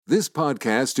This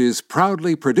podcast is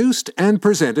proudly produced and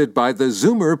presented by the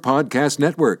Zoomer Podcast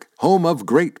Network, home of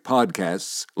great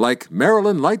podcasts like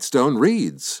Marilyn Lightstone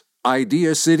Reads,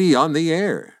 Idea City on the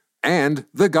Air, and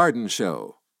The Garden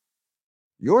Show.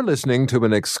 You're listening to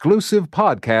an exclusive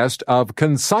podcast of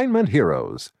Consignment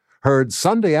Heroes, heard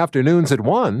Sunday afternoons at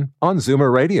 1 on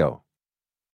Zoomer Radio.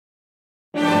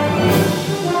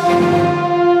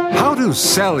 How to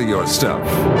sell your stuff.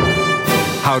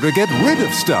 How to get rid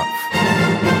of stuff.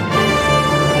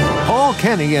 Paul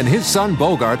Kenny and his son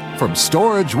Bogart from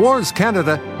Storage Wars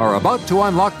Canada are about to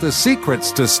unlock the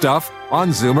secrets to stuff on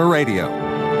Zoomer Radio.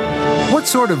 What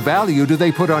sort of value do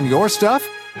they put on your stuff?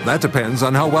 That depends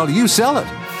on how well you sell it,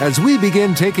 as we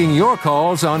begin taking your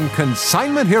calls on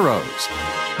Consignment Heroes,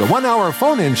 the 1-hour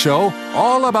phone-in show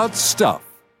all about stuff.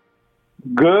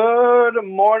 Good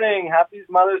morning. Happy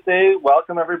Mother's Day.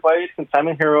 Welcome, everybody, to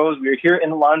Consignment Heroes. We are here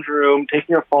in the laundry room taking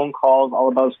your phone calls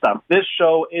all about stuff. This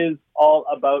show is all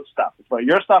about stuff. It's about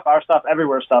your stuff, our stuff,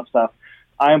 everywhere stuff.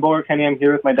 I am Bogart Kenny. I'm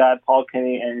here with my dad, Paul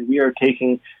Kenny, and we are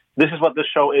this is what this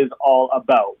show is all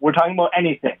about. We're talking about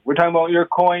anything. We're talking about your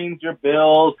coins, your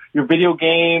bills, your video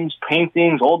games,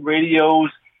 paintings, old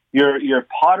radios, your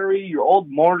pottery, your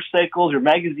old motorcycles, your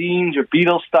magazines, your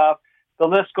Beatles stuff. The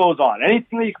list goes on.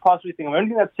 Anything that you could possibly think of,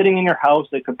 anything that's sitting in your house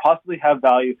that could possibly have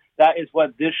value, that is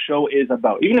what this show is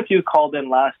about. Even if you called in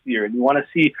last year and you want to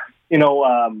see,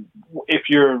 if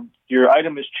your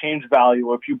item has changed value,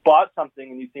 or if you bought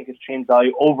something and you think it's changed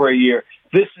value over a year,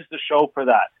 this is the show for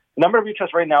that. The number to reach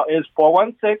us right now is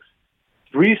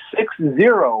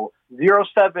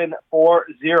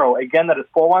 416-360-0740. Again, that is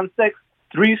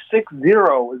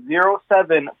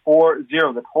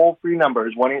 416-360-0740. The toll-free number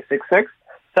is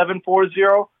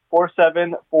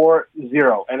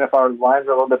 1-866-740-4740. And if our lines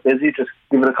are a little bit busy, just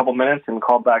give it a couple minutes and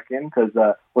call back in, because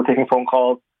we're taking phone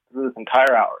calls through this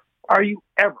entire hour. Are you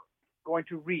ever going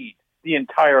to read the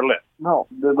entire list? No.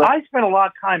 I spend a lot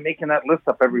of time making that list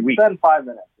up every week. Spend 5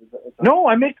 minutes. No,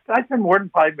 I spend more than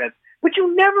 5 minutes. But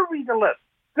you never read the list.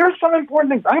 There's some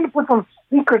important things. I'm going to put some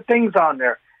secret things on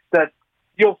there that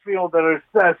you'll feel that are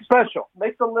special.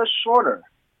 Make the list shorter.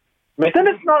 Then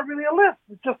it's not really a list.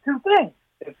 It's just two things.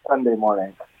 It's Sunday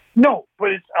morning. No,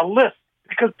 but it's a list,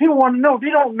 because people want to know.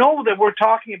 They don't know that we're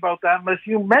talking about that unless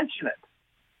you mention it.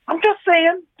 I'm just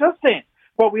saying.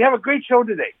 But we have a great show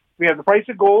today. We have the price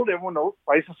of gold. Everyone knows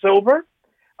price of silver.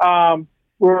 I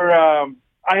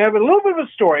have a little bit of a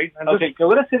story. Okay, so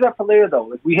let us say that for later,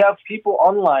 though. We have people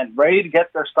online ready to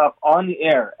get their stuff on the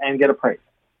air and get a price.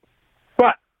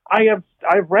 But I have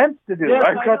rents to do. Yes,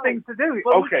 I've got things to do.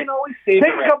 But okay. We can always save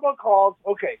Take a couple of calls.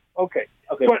 Okay.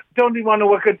 But don't you want to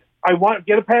look at?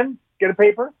 Get a pen, get a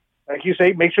paper, like you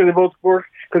say. Make sure they both work,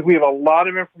 because we have a lot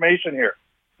of information here.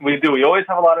 We do. We always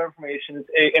have a lot of information,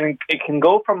 and it can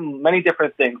go from many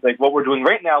different things, like what we're doing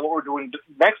right now, what we're doing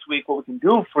next week, what we can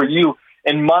do for you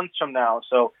in months from now.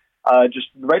 So just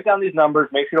write down these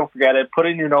numbers. Make sure you don't forget it. Put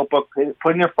it in your notebook. Put it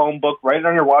in your phone book. Write it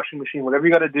on your washing machine. Whatever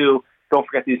you got to do, don't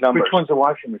forget these numbers. Which one's a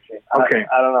washing machine? Okay.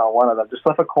 I don't know. One of them. Just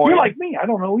flip a coin. You're like me. I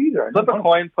don't know either. Flip a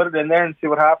coin, put it in there, and see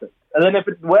what happens. And then if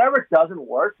whatever doesn't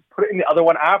work, put it in the other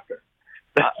one after.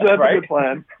 That's right? a good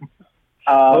plan.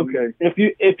 Okay. If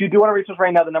you do want to reach us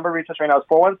right now, the number to reach us right now is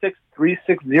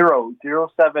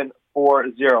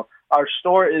 416-360-0740. Our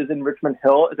store is in Richmond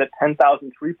Hill. It's at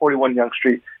 10,341 Yonge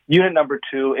Street, Unit number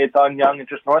 2. It's on Yonge and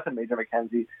just north of Major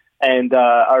Mackenzie. And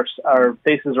our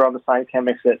faces are on the sign. Can't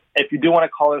mix it. If you do want to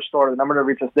call our store, the number to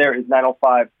reach us there is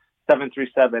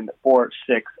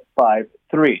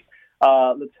 905-737-4653.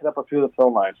 Let's hit up a few of the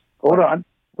phone lines. Hold on.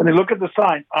 When they look at the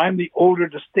sign, I'm the older,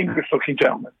 distinguished-looking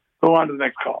gentleman. Go on to the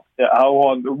next call. Yeah,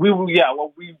 we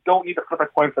don't need to flip a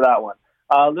coin for that one.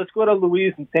 Let's go to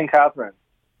Louise in St. Catharines.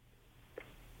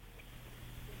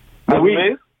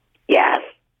 Louise? Yes.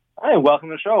 Hi, welcome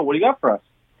to the show. What do you got for us?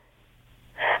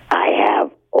 I have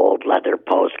old leather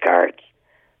postcards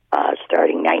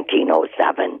starting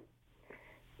 1907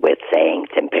 with sayings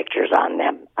and pictures on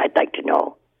them. I'd like to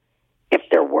know if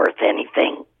they're worth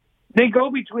anything. They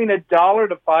go between $1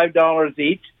 to $5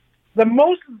 each. The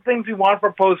most of the things we want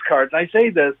for postcards, I say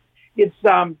this, it's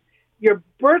your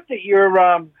birthday, your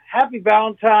Happy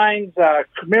Valentine's,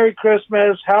 Merry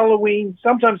Christmas, Halloween.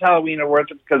 Sometimes Halloween are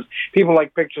worth it because people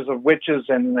like pictures of witches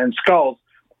and skulls.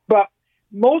 But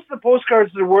most of the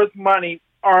postcards that are worth money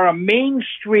are a main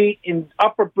street in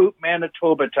Upper Boot,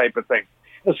 Manitoba type of thing.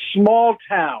 A small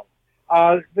town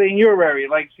in your area,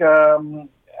 like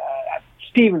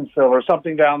Stevensville or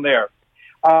something down there.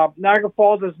 Niagara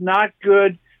Falls is not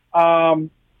good.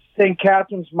 St.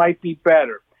 Catharines might be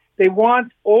better. They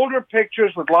want older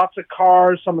pictures with lots of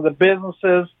cars, some of the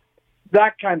businesses,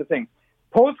 that kind of thing.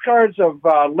 Postcards of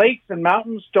lakes and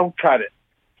mountains, don't cut it.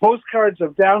 Postcards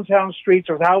of downtown streets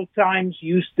or how times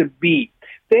used to be.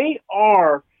 They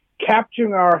are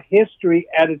capturing our history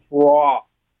at its raw.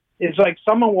 It's like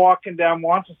someone walking down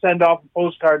wants to send off a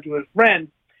postcard to his friend,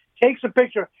 takes a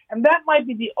picture, and that might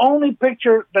be the only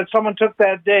picture that someone took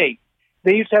that day.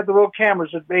 They used to have the little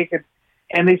cameras that make it,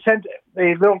 and they sent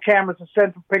the little cameras that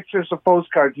sent pictures of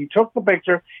postcards. You took the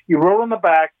picture, you wrote on the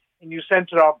back, and you sent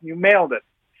it off, and you mailed it.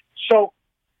 So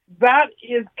that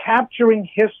is capturing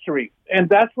history, and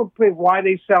that's why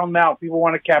they sell now. People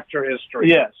want to capture history.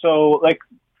 Yeah, so, like,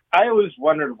 I always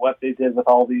wondered what they did with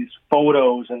all these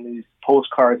photos and these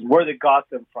postcards, where they got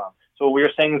them from. So what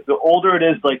you're saying is the older it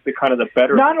is, like, the kind of the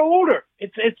better. Not older.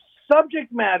 It's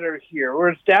subject matter here, or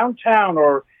it's downtown,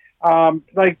 or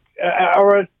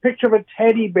or a picture of a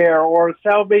teddy bear, or a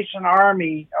Salvation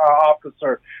Army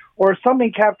officer, or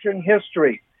something capturing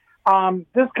history.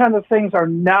 This kind of things are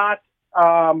not.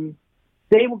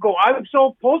 They will go. I've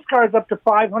sold postcards up to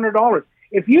 $500.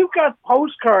 If you've got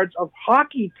postcards of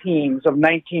hockey teams of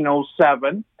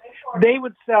 1907, they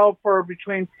would sell for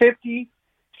between $50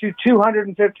 to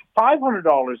 $250,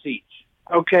 $500 each.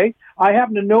 Okay, I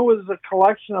happen to know there's a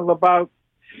collection of about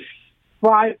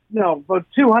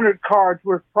 200 cards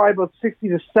worth probably about $60,000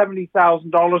 to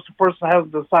 $70,000. The person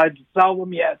hasn't decided to sell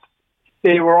them yet.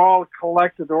 They were all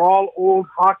collected. They're all old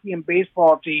hockey and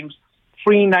baseball teams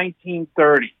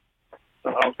pre-1930.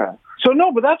 Okay. So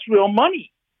no, but that's real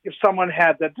money. If someone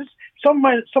had that,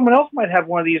 someone else might have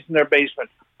one of these in their basement.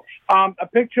 A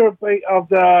picture of the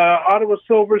Ottawa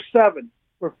Silver 7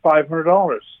 for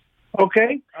 $500.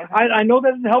 Okay, I know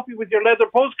that didn't help you with your leather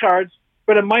postcards,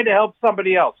 but it might have helped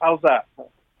somebody else. How's that?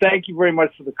 Thank you very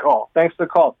much for the call. Thanks for the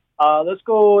call. Let's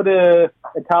go to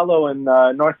Italo in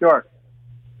North York.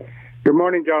 Good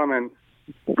morning, gentlemen.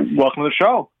 Welcome to the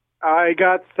show. I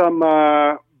got some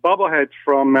bobbleheads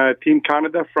from Team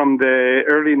Canada from the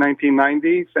early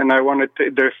 1990s, and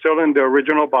they're still in the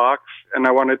original box, and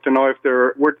I wanted to know if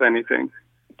they're worth anything.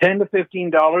 $10 to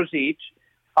 $15 each.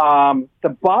 The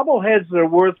bobbleheads are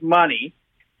worth money.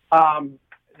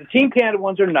 The Team Canada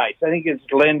ones are nice. I think it's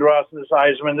Lindros and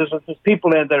Eisman. There's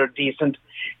people in that are decent,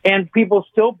 and people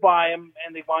still buy them,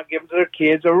 and they want to give them to their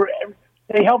kids, or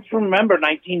they help them remember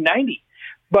 1990.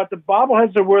 But the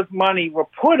bobbleheads are worth money were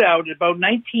put out about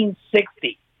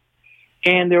 1960,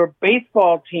 and there were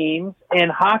baseball teams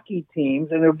and hockey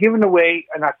teams, and they were given away,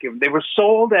 they were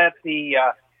sold at the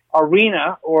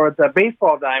arena or the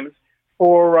baseball diamonds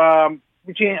for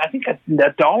between, I think,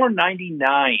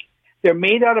 $1.99. They're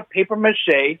made out of paper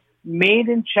mache, made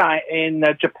in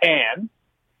Japan,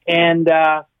 and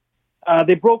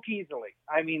they broke easily.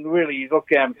 I mean, really, you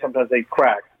look at them, sometimes they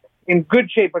crack. In good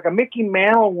shape, like a Mickey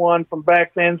Mantle one from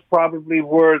back then is probably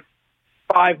worth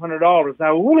 $500.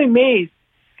 Now, Willie Mays,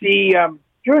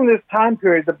 during this time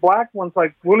period, the black ones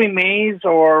like Willie Mays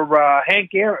or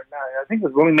Hank Aaron, I think it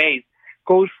was Willie Mays,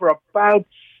 goes for about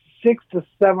 $600 to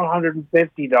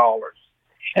 $750.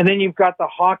 And then you've got the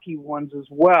hockey ones as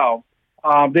well.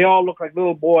 They all look like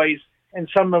little boys, and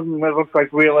some of them look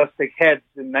like realistic heads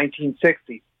in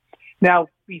 1960. Now,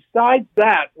 besides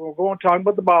that, we're going to talk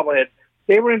about the bobblehead.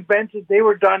 They were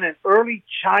done in early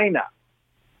China,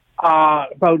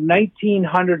 about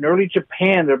 1900, in early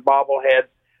Japan, they're bobbleheads,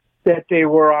 that they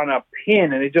were on a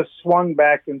pin, and they just swung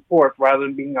back and forth rather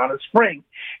than being on a spring.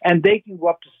 And they can go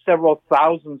up to several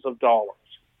thousands of dollars.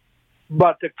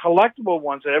 But the collectible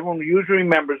ones that everyone usually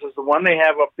remembers is the one they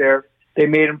have up there. They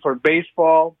made them for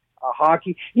baseball,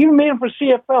 hockey, even made them for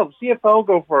CFL. The CFL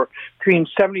go for between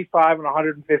 $75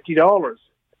 and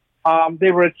 $150.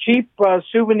 They were a cheap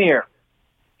souvenir,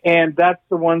 and that's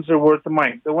the ones that are worth the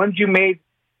money. The ones you made,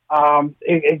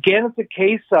 again, it's a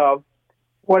case of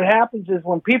what happens is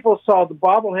when people saw the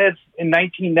bobbleheads in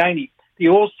 1990, the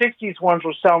old 60s ones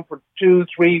were selling for $200,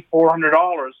 $300,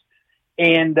 $400,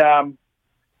 and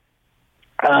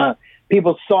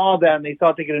people saw that and they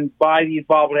thought they could buy these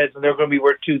bobbleheads and they're going to be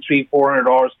worth $200, $300,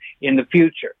 $400 in the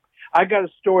future. I got a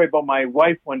story about my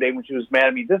wife one day when she was mad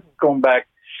at me. This is going back,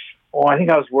 I think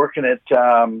I was working at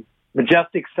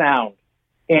Majestic Sound,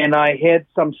 and I had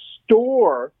some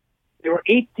store. They were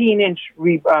 18-inch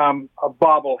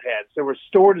bobbleheads. They were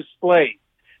store displays.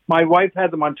 My wife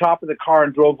had them on top of the car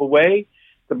and drove away.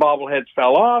 The bobbleheads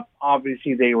fell off.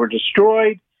 Obviously, they were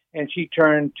destroyed, and she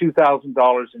turned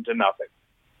 $2,000 into nothing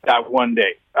that one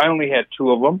day. I only had two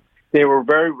of them. They were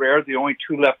very rare. The only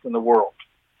two left in the world.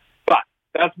 But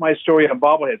that's my story on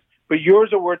bobbleheads. But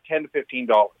yours are worth $10 to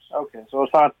 $15. Okay, so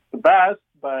it's not the best,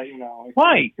 but,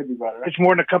 Why? It could be better. It's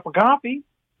more than a cup of coffee.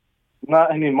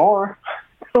 Not anymore.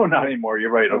 Oh, not anymore.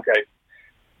 You're right. Okay.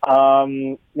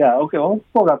 Yeah, okay, well, it's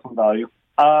still got some value.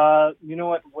 You know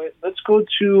what? Wait, let's go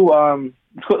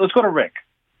to Rick.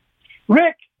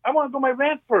 Rick, I want to go my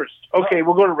rant first. Okay,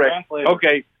 we'll go to Rick.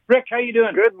 Okay, Rick, how you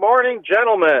doing? Good morning,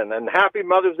 gentlemen, and happy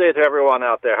Mother's Day to everyone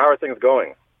out there. How are things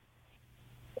going?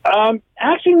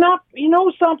 Actually, not. You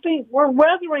know something? We're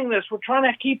weathering this. We're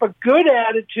trying to keep a good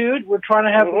attitude. We're trying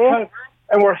to have,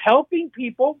 and we're helping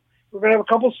people. We're going to have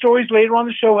a couple stories later on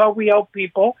the show how we help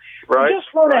people. Right. We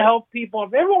just want to help people.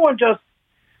 If everyone just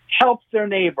helps their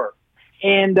neighbor,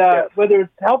 and whether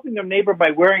it's helping their neighbor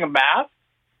by wearing a mask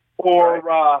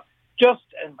or just,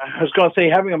 I was going to say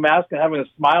having a mask and having a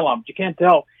smile on, but you can't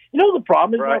tell. You know the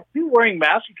problem is that people wearing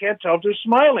masks, you can't tell if they're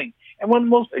smiling. And one of the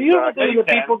most beautiful things that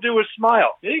people do is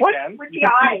smile. Yeah, what? With the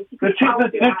eyes.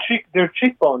 Their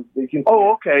cheekbones.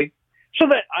 Oh, okay. So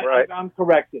that I'm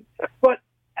corrected. But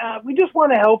we just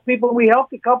want to help people. We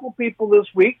helped a couple people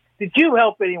this week. Did you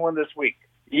help anyone this week?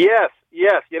 Yes.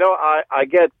 You know, I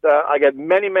get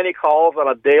many calls on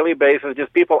a daily basis,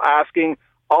 just people asking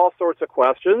all sorts of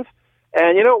questions.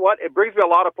 And you know what? It brings me a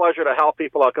lot of pleasure to help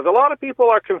people out because a lot of people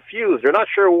are confused. They're not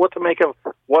sure what to make of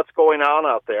what's going on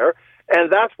out there.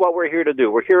 And that's what we're here to do.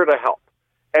 We're here to help.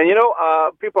 And, you know,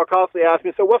 people are constantly asking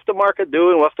me, so what's the market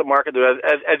doing? What's the market doing?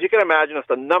 As you can imagine, it's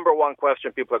the number one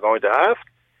question people are going to ask.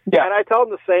 Yeah. And I tell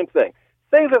them the same thing.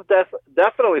 Things have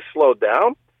definitely slowed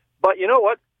down. But you know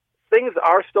what? Things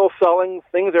are still selling.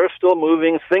 Things are still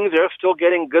moving. Things are still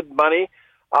getting good money.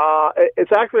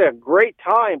 It's actually a great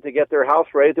time to get their house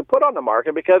ready to put on the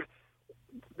market because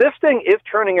this thing is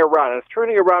turning around. And it's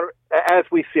turning around as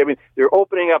we see. I mean, they're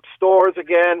opening up stores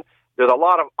again. There's a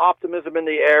lot of optimism in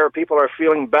the air. People are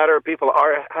feeling better. People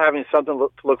are having something to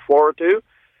look forward to.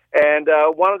 And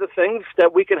one of the things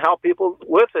that we can help people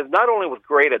with is not only with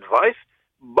great advice,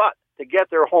 but to get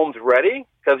their homes ready.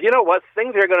 Because you know what?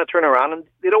 Things are going to turn around, and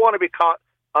they don't want to be caught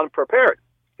unprepared.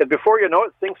 Because before you know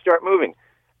it, things start moving.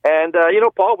 And, you know,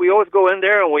 Paul, we always go in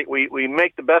there and we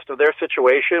make the best of their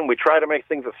situation. We try to make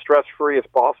things as stress-free as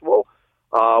possible.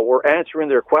 We're answering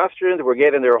their questions. We're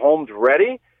getting their homes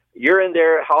ready. You're in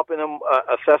there helping them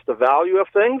assess the value of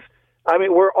things. I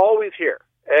mean, we're always here.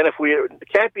 And if we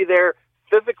can't be there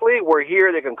physically, we're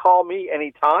here. They can call me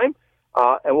anytime,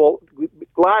 and we'll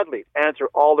gladly answer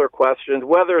all their questions,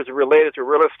 whether it's related to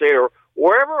real estate or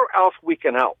wherever else we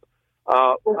can help.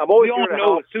 I'm always here to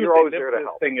help. You're always there to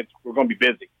help. We're going to be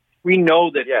busy. We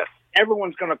know that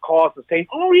everyone's going to call us and say,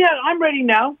 oh, yeah, I'm ready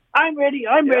now. I'm ready.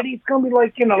 It's going to be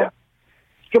like, you know,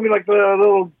 it's going to be like a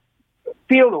little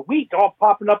field of wheat all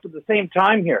popping up at the same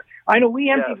time here. I know we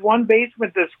emptied one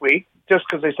basement this week just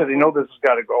because they said they know this has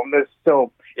got to go.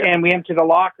 And we emptied a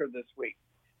locker this week.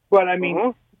 But, I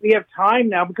mean, we have time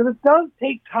now because it does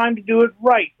take time to do it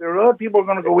right. There are other people who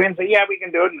are going to go in and say, yeah, we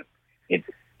can do it. And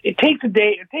it takes a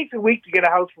day. It takes a week to get a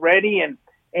house ready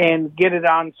and get it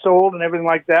on sold and everything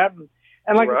like that.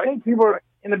 And like I say, people are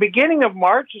in the beginning of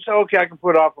March, you say, okay, I can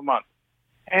put it off a month.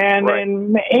 And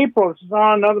in April, it's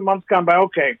another month's gone by.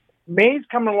 Okay, May's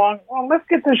coming along. Well, let's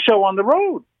get this show on the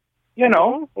road. You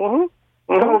know. No,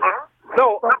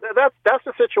 that's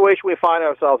the situation we find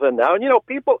ourselves in now. And you know,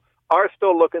 people are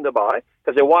still looking to buy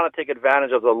because they want to take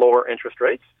advantage of the lower interest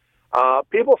rates.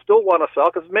 People still want to sell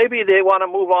because maybe they want to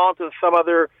move on to some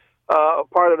other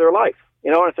part of their life.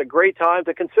 You know, and it's a great time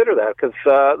to consider that because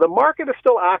the market is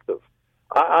still active.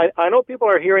 I know people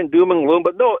are hearing doom and gloom,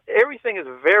 but no, everything is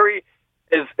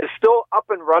still up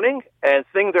and running, and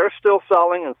things are still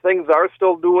selling, and things are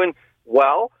still doing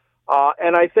well.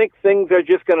 And I think things are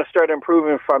just going to start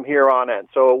improving from here on in.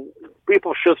 So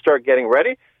people should start getting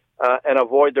ready and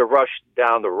avoid the rush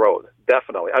down the road.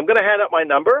 Definitely. I'm going to hand out my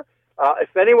number.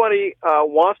 If anybody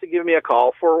wants to give me a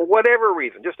call for whatever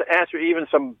reason, just to answer even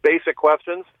some basic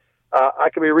questions, I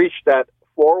can be reached at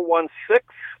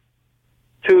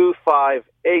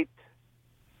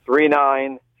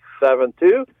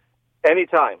 416-258-3972.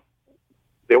 Anytime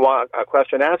they want a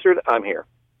question answered, I'm here.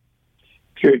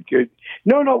 Good.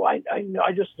 No, I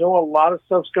just know a lot of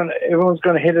everyone's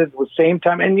going to hit it at the same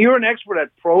time. And you're an expert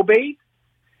at probate.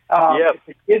 Yes. If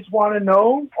the kids want to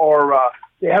know or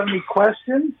they have any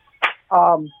questions,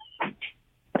 and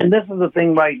this is the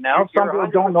thing right now. Some people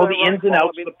don't know the ins and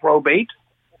outs of the probate.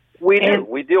 We do.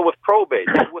 We deal with probate,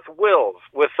 with wills,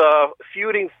 with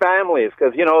feuding families,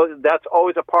 because, you know, that's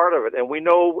always a part of it. And we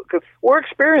know, because we're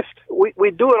experienced.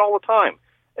 We do it all the time.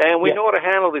 And we know how to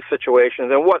handle these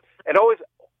situations. And we always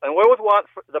want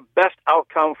the best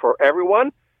outcome for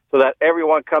everyone so that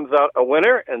everyone comes out a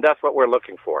winner. And that's what we're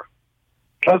looking for.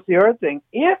 Plus, the other thing,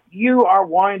 if you are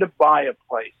wanting to buy a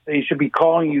place, they should be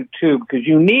calling you too, because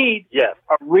you need a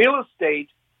real estate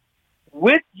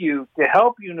with you to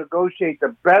help you negotiate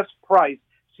the best price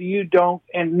so you don't,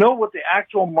 and know what the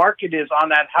actual market is on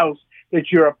that house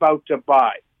that you're about to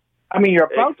buy. I mean, you're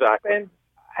about to Exactly. spend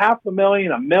 $500,000,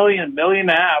 $1 million, $1.5 million.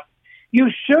 You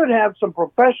should have some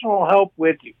professional help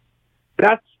with you.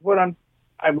 That's what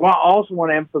also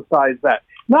want to emphasize that.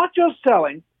 Not just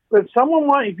selling, but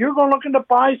if you're looking to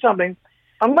buy something,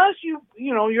 unless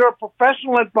you're a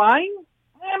professional at buying,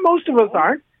 most of us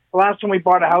aren't. The last time we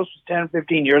bought a house was 10,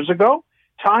 15 years ago.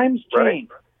 Times change.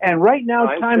 Right. And right now,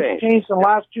 times change. changed in the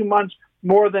last 2 months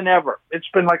more than ever. It's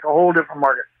been like a whole different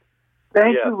market.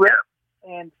 Thank you, Rick.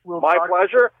 And My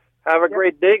pleasure. Have a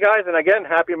great day, guys. And again,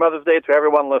 happy Mother's Day to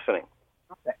everyone listening.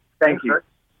 Okay. Thank you.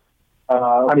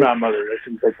 I'm not Mother. I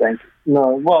shouldn't say thank you.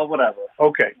 No, well, whatever.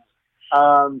 Okay.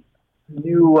 I'll give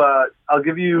you a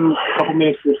couple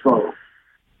minutes for your story.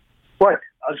 What?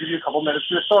 I'll give you a couple minutes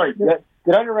for your story.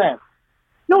 Get on your rant.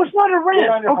 No, it's not a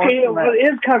rant. Okay, rant.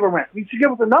 it is kind of a rant. We should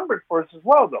give us the numbers first as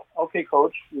well, though. Okay,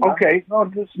 Coach. Okay. No,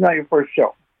 this is not your first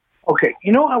show. Okay.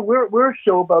 You know how we're a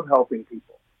show about helping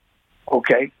people.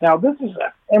 Okay. Now this is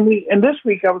and this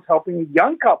week I was helping a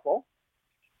young couple,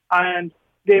 and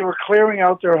they were clearing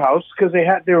out their house because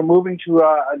they were moving to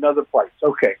another place.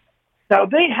 Okay. Now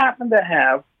they happen to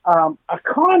have a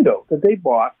condo that they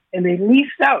bought and they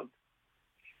leased out.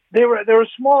 They're a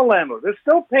small landlord. They're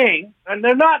still paying, and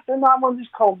they're not one of these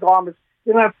conglomerates.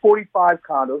 They don't have 45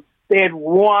 condos. They had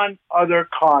one other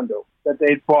condo that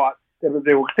they bought that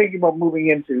they were thinking about moving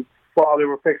into while they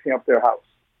were fixing up their house.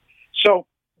 So,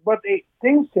 but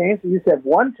things changed. They used to have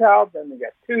one child, then they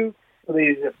got two. So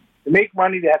to make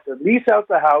money, they have to lease out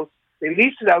the house. They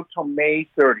leased it out till May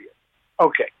 30th.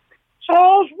 Okay. So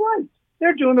all's right.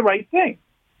 They're doing the right thing.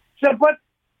 So, but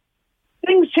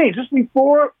things changed. Just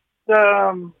before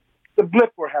the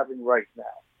blip we're having right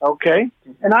now, okay?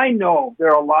 And I know there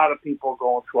are a lot of people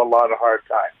going through a lot of hard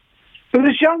times. So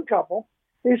this young couple,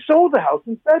 they sold the house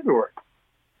in February.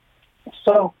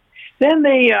 So then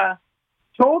they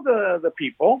told the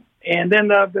people, and then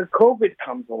the COVID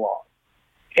comes along.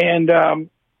 And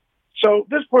so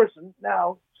this person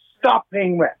now stopped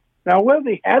paying rent. Now, whether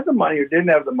they had the money or didn't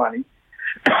have the money,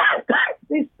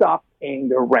 they stopped paying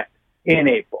their rent in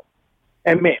April,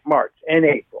 and March, and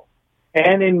April,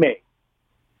 and in May.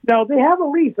 Now, they have a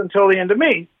lease until the end of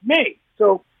May.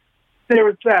 So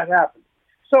that happened.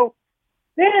 So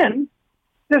then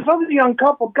this other young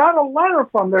couple got a letter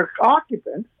from their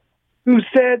occupant who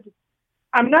said,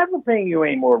 I'm never paying you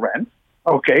any more rent,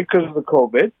 okay, because of the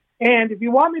COVID, and if you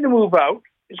want me to move out,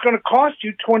 it's going to cost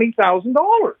you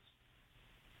 $20,000.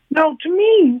 Now, to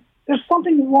me, there's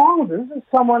something wrong with this. This is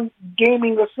someone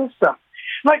gaming the system.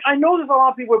 Like, I know there's a lot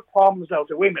of people with problems out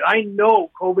there. Wait a minute, I know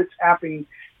COVID's happening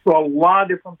to a lot of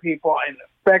different people and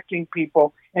affecting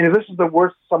people. And if this is the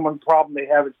worst someone's problem they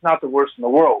have, it's not the worst in the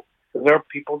world, because there are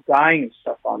people dying and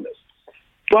stuff on this.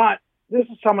 But this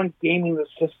is someone gaming the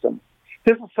system.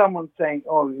 This is someone saying,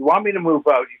 oh, you want me to move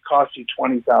out, it costs you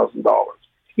 $20,000.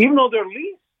 Even though their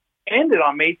lease ended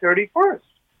on May 31st.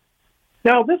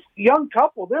 Now, this young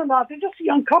couple, they're just a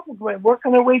young couple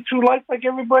working their way through life like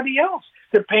everybody else.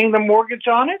 They're paying the mortgage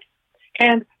on it.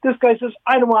 And this guy says,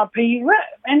 I don't want to pay you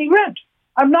any rent.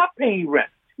 I'm not paying you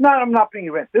rent. I'm not paying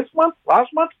you rent this month,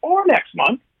 last month, or next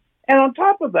month. And on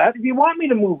top of that, if you want me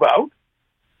to move out,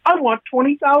 I want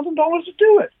 $20,000 to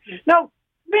do it. Now,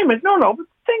 wait a minute, no, but the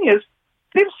thing is,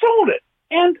 they've sold it.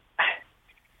 And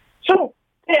so,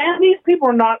 and these people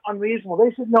are not unreasonable.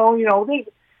 They said, no,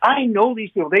 I know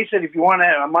these people. They said, if you want to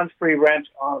have a month's free rent,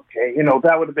 okay,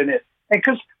 that would have been it. And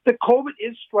because the COVID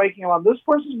is striking a lot. This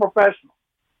person's professional.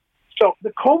 So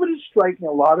the COVID is striking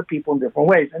a lot of people in different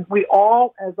ways. And we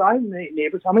all, as I'm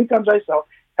neighbors, how many times I say,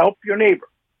 help your neighbor.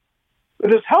 But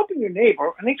there's helping your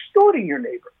neighbor and extorting your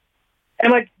neighbor.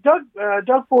 And like Doug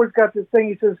Ford's got this thing,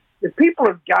 he says, if people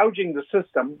are gouging the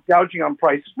system, gouging on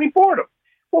prices, report them.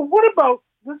 Well, what about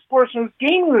this person who's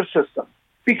gaming the system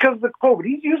because of the COVID?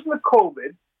 He's using the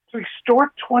COVID to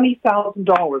extort $20,000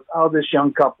 out of this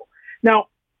young couple. Now,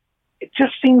 it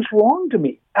just seems wrong to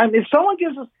me. And if someone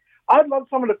gives us, I'd love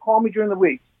someone to call me during the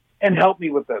week and help me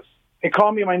with this. They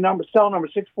call me my cell number,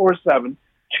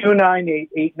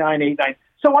 647-298-8989,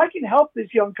 so I can help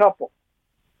this young couple.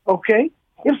 Okay?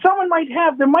 If someone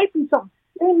there might be something.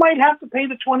 They might have to pay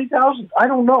the $20,000. I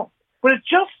don't know. But it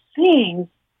just seems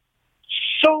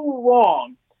so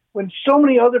wrong when so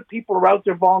many other people are out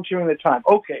there volunteering their time.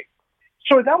 Okay.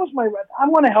 Sorry, that was I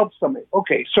want to help somebody.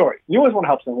 Okay, sorry. You always want to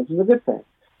help someone, which is a good thing.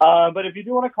 But if you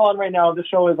do want to call in right now, this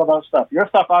show is about stuff. Your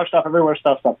stuff, our stuff, everywhere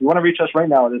stuff. You want to reach us right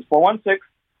now. It is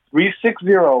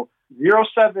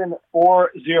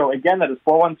 416-360-0740. Again, that is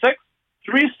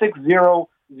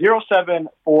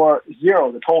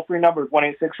 416-360-0740. The toll-free number is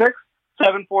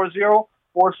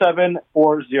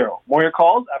 1-866-740-4740. More your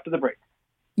calls after the break.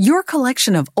 Your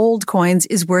collection of old coins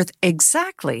is worth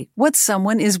exactly what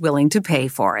someone is willing to pay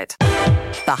for it.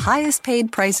 The highest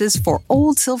paid prices for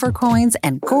old silver coins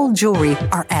and gold jewelry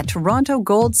are at Toronto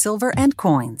Gold, Silver and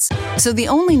Coins. So the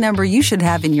only number you should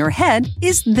have in your head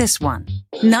is this one,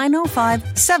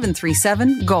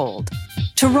 905-737-GOLD.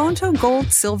 Toronto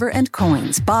Gold, Silver and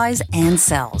Coins buys and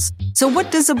sells. So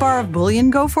what does a bar of bullion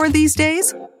go for these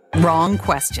days? Wrong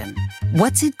question.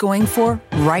 What's it going for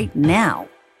right now?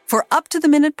 For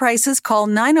up-to-the-minute prices, call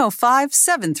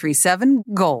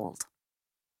 905-737-GOLD.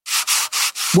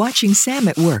 Watching Sam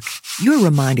at work, you're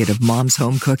reminded of Mom's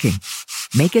home cooking.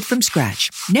 Make it from scratch,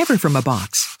 never from a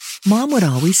box. Mom would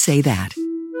always say that.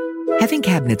 Having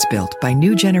cabinets built by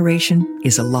New Generation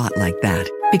is a lot like that.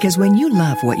 Because when you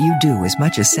love what you do as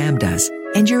much as Sam does,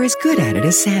 and you're as good at it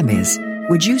as Sam is,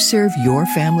 would you serve your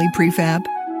family prefab?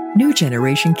 New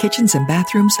Generation Kitchens and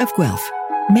Bathrooms of Guelph.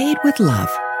 Made with love.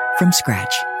 From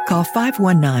scratch. Call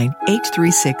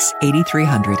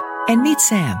 519-836-8300 and meet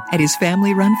Sam at his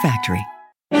family-run factory.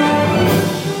 Back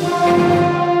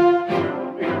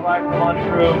from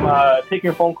Lunchroom, taking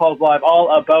your phone calls live, all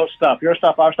about stuff. Your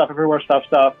stuff, our stuff, everywhere stuff.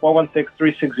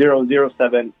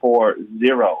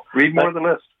 416-360-0740. Read more of the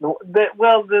list. Well,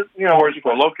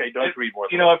 okay, don't read more.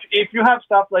 If you have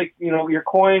stuff like, your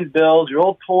coins, bills, your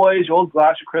old toys, your old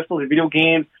glass, your crystals, your video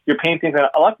games, your paintings,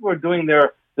 a lot of people are doing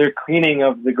their cleaning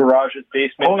of the garages,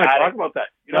 basement. Oh, talk about that.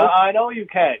 I know you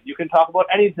can. You can talk about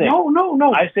anything. No.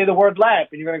 I say the word lamp,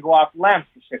 and you're going to go off lamps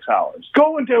for 6 hours.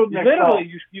 Go into the next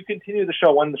Literally, you continue the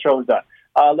show when the show is done.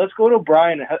 Let's go to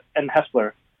Brian and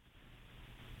Hessler.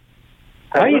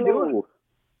 How you doing?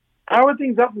 How are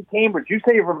things up in Cambridge? You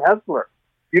say you're from Hessler.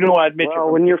 You don't want to admit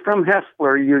Well, when you're from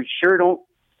Hessler, you sure don't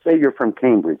say you're from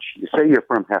Cambridge. You say you're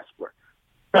from Hessler.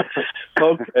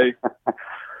 Okay.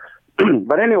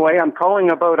 But anyway, I'm calling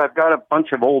about, I've got a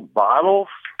bunch of old bottles.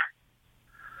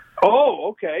 Oh,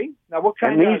 okay. Now, what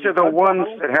kind and these are the ones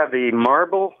that have the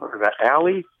marble or the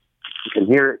alley. You can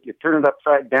hear it. You turn it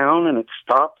upside down and it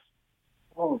stops.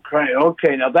 Oh, great.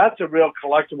 Okay. Now, that's a real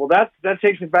collectible. That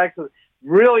takes me back to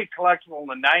really collectible in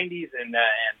the 90s. And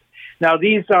now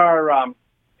these are,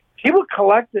 people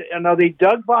collect it. And are they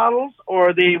Doug bottles or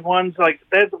are they ones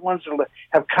they're the ones that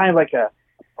have kind of like a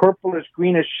purplish,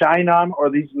 greenish shine on them, or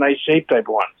these nice shape type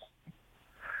ones?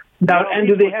 Now, and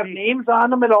do they have names on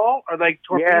them at all? Or like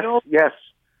torpedoes? Yes.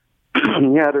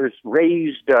 Yeah, there's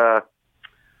raised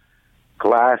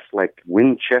glass like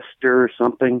Winchester or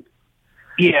something.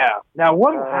 Yeah. Now,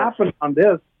 what happened on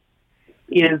this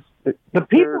is the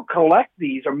people who collect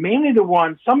these are mainly the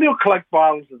ones, some people collect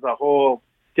bottles as a whole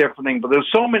different thing, but there's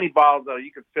so many bottles that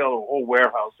you could fill a whole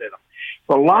warehouse in them.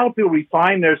 So a lot of people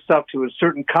refine their stuff to a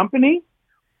certain company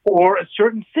or a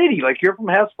certain city. Like you're from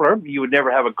Hessler, you would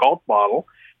never have a Gulf bottle.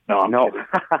 No.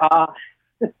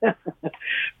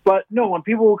 But no, when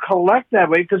people would collect that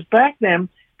way, because back then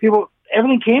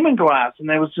everything came in glass and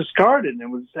it was discarded.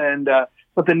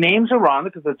 But the names are on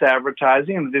it because it's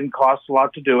advertising and it didn't cost a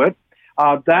lot to do it.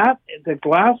 The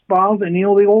glass bottles and the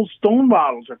old stone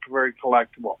bottles are very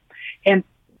collectible.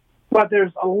 But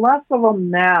there's less of them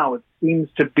now, it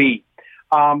seems to be.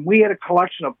 We had a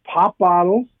collection of pop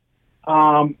bottles,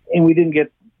 and we didn't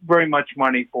get very much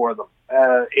money for them.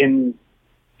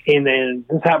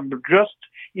 This happened just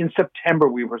in September.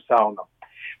 We were selling them,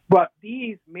 but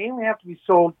these mainly have to be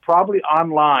sold probably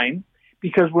online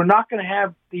because we're not going to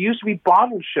have. There used to be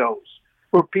bottle shows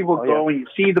where people go and you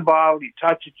see the bottle, you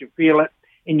touch it, you feel it,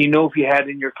 and you know if you had it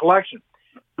in your collection.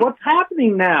 What's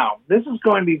happening now? This is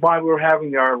going to be why we're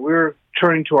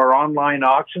turning to our online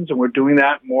auctions, and we're doing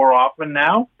that more often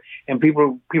now. And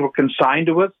people consign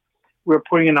to us. We're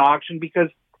putting an auction because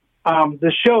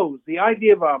the shows, the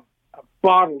idea of a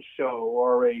bottle show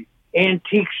or a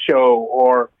antique show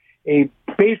or a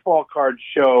baseball card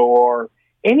show or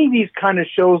any of these kind of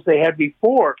shows they had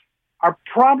before are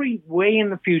probably way in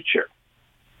the future.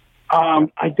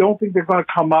 I don't think they're going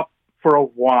to come up for a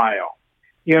while.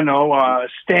 A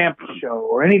stamp show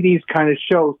or any of these kind of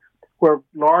shows where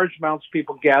large amounts of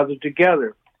people gather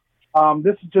together.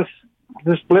 This is just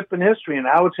this blip in history and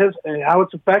how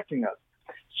it's affecting us.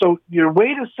 So your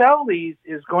way to sell these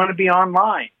is going to be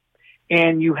online.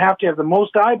 And you have to have the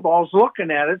most eyeballs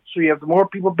looking at it, so you have the more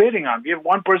people bidding on it. If you have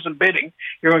one person bidding,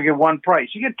 you're going to get one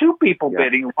price. You get two people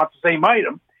bidding who want the same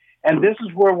item, and this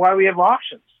is why we have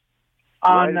auctions.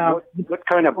 What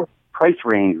kind of price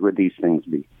range would these things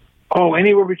be? Oh,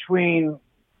 anywhere between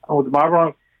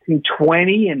between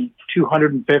 $20 and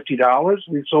 $250.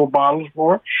 We've sold bottles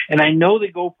for, and I know they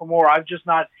go for more. I've just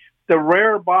not the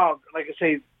rare bottle. Like I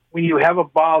say, when you have a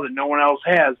bottle that no one else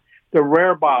has, the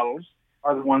rare bottles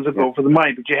are the ones that go for the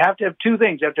money. But you have to have two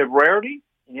things. You have to have rarity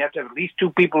and you have to have at least 2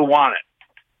 people who want it.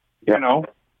 Yeah. You know,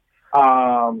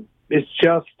 it's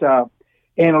just, and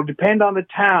it'll depend on the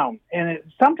town. And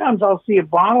sometimes I'll see a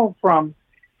bottle from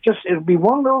it'll be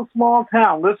one little small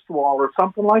town, Listowel or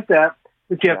something like that,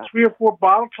 but you have 3 or 4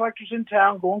 bottle collectors in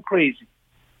town going crazy,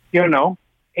 you know,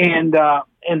 and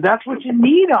that's what you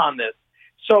need on this.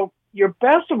 So your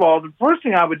best of all, the first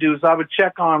thing I would do is I would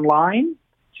check online,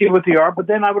 see what they are, but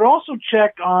then I would also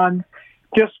check on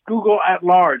just Google at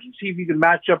large and see if you can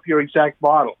match up your exact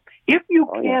bottle. If you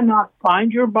cannot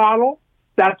find your bottle,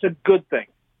 that's a good thing,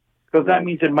 because that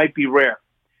means it might be rare.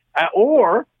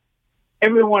 Or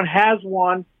everyone has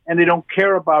one and they don't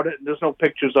care about it and there's no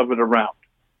pictures of it around.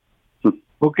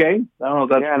 Okay? I don't know.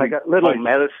 That's and I got little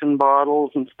medicine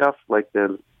bottles and stuff like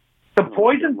the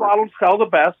poison bottles sell the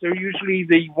best. They're usually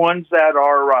the ones that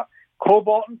are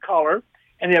cobalt in color,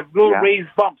 and they have little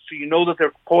raised bumps, so you know that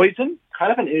they're poison.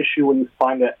 Kind of an issue when you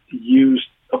find a used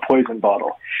poison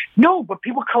bottle. No, but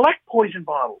people collect poison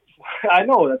bottles. I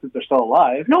know that they're still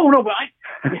alive. No,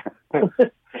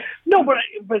 but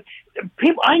but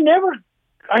people. I never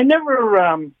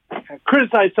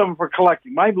criticize someone for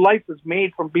collecting. My life is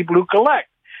made from people who collect.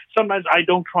 Sometimes I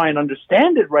don't try and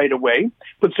understand it right away,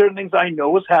 but certain things I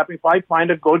know is happening. If I find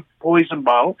a good poison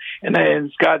bottle and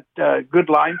it's got good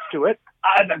lines to it,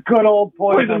 a good old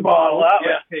poison bottle. That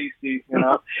was tasty, you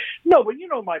know. No, but you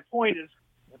know my point is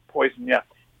poison,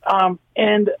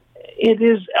 and it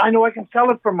is. I know I can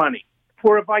sell it for money.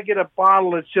 Or if I get a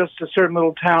bottle, it's just a certain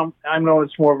little town. I know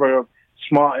it's more of a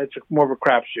more of a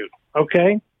crapshoot.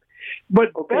 Okay,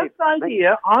 but best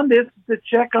idea on this is to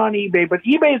check on eBay. But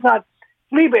eBay is not.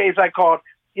 eBay, as I call it,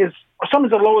 is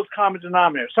sometimes the lowest common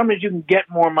denominator. Sometimes you can get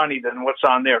more money than what's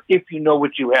on there if you know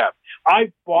what you have.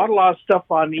 I've bought a lot of stuff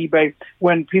on eBay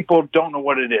when people don't know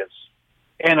what it is,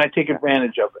 and I take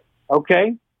advantage of it.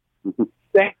 Okay?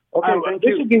 Thank you.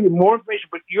 This will give you more information,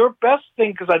 but your best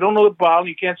thing, because I don't know the bottle,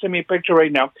 you can't send me a picture right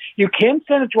now. You can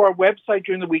send it to our website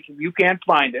during the week if you can't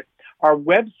find it. Our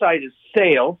website is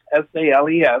sales,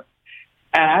 SALES,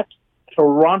 at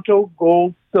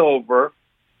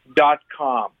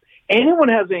TorontoGoldSilver.com. Anyone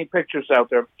has any pictures out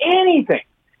there, anything,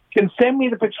 can send me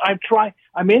the picture.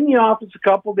 I'm in the office a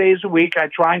couple days a week. I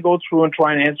try and go through and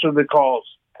try and answer the calls.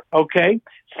 Okay?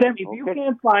 If you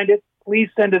can't find it, please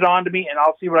send it on to me, and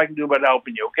I'll see what I can do about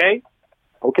helping you, okay?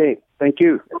 Okay. Thank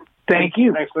you. Thank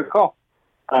you. Thanks for the call.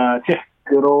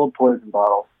 Good old poison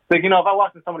bottles. So, you know, if I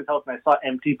walked in somebody's house and I saw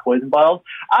empty poison bottles,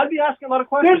 I'd be asking a lot of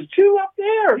questions. There's 2 up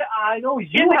there. Yeah, I know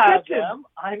you have them.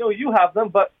 I know you have them,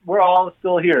 but we're all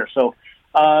still here. So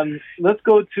let's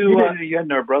go to... you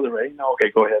had our brother, right? No, okay,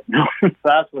 go ahead. No,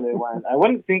 that's where they went. I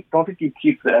don't think you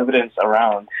keep the evidence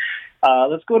around.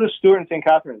 Let's go to Stuart in St.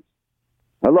 Catharines.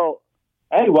 Hello.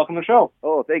 Hey, welcome to the show.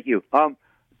 Oh, thank you.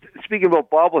 Speaking about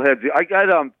bobbleheads, I got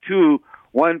 2.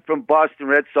 One from Boston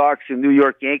Red Sox and New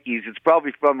York Yankees. It's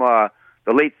probably from the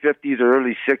late 50s or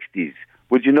early 60s.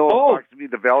 Would you know approximately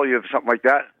the value of something like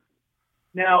that?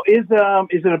 Now, is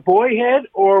it a boy head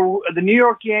or the New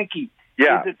York Yankee?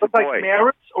 Yeah, does it look like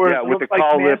Maris or with the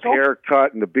collar-lip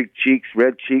haircut and the big cheeks,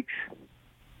 red cheeks.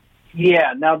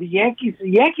 Yeah. Now the Yankees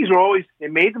are always, they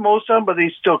made the most of them, but they're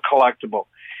still collectible.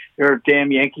 There are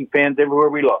damn Yankee fans everywhere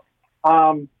we look.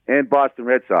 And Boston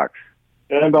Red Sox.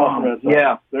 And Boston Red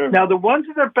Sox. Yeah. Now the ones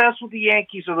that are best with the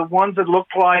Yankees are the ones that look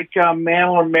like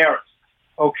Mantle or Maris.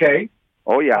 Okay.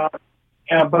 Oh yeah.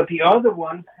 But the other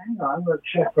ones, hang on, I'm going to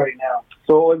check right now.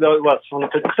 So what's on the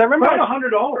picture? I remember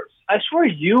 $100. I swear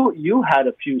you had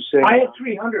a few singles. I had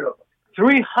 300 of them.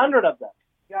 300 of them.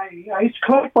 Yeah, I used to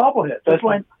collect bobbleheads.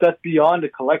 That's beyond a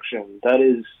collection. That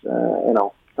is,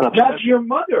 That's your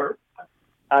mother.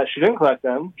 She didn't collect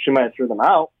them. She might have threw them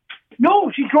out.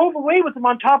 No, she drove away with them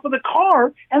on top of the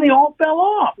car, and they all fell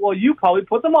off. Well, you probably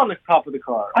put them on the top of the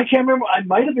car. I can't remember. I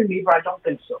might have been me, but I don't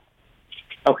think so.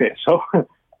 Okay, so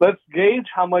let's gauge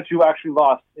how much you actually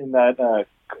lost in that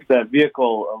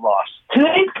vehicle loss.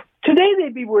 Today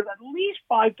they'd be worth at least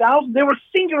 $5,000. They were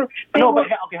singular.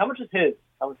 Okay, how much is his?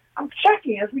 I'm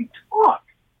checking as we talk.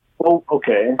 Oh,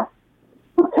 okay.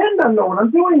 Pretend I know what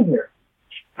I'm doing here.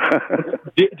 Do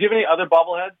you have any other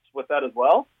bobbleheads with that as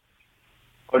well?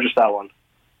 Or just that one?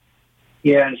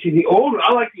 Yeah, and see, the old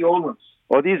I like the old ones.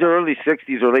 Oh, these are early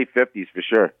 60s or late 50s for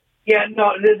sure. Yeah, no,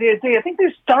 I think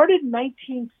they started in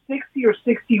 1960 or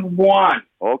 61.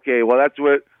 Okay, well, that's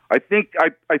what... I think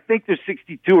they're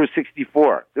 62 or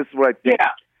 64. This is what I think.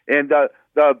 Yeah. And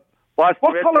the Boston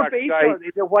what Red color Sox base guy, are they?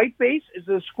 Is it a white base? Is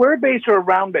it a square base or a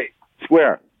round base?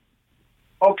 Square.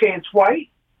 Okay, it's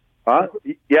white? Huh?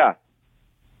 Yeah.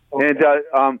 Okay. And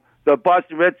the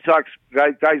Boston Red Sox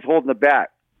guy's holding the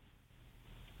bat.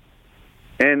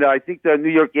 And I think the New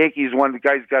York Yankees, one of the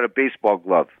guys got a baseball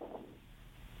glove.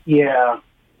 Yeah.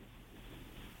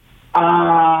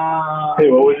 Hey,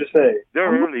 what would you say?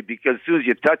 They're early because as soon as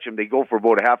you touch them, they go for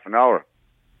about a half an hour.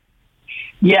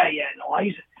 Yeah. No, I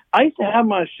used to have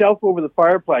them on a shelf over the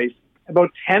fireplace, about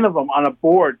 10 of them on a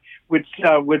board with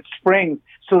springs,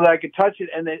 so that I could touch it,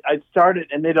 and then I'd start it,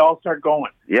 and they'd all start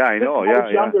going. Yeah, I know. I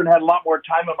was younger and had a lot more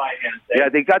time on my hands. Yeah,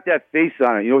 they got that face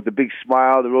on it, with the big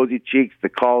smile, the rosy cheeks, the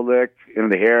cowlick, and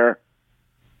the hair.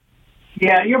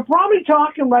 Yeah, you're probably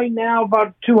talking right now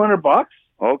about $200.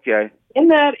 Okay. In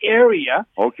that area.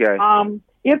 Okay.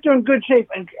 If they're in good shape.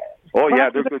 And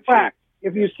they're good shape.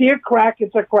 If you see a crack,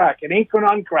 it's a crack. It ain't going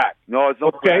to uncrack. No, it's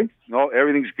no crack. No,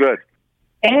 everything's good.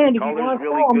 And if you want to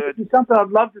sell them, it'd be something I'd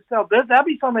love to sell. That'd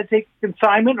be something I'd take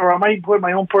consignment, or I might put in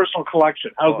my own personal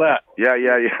collection. How's that? Yeah.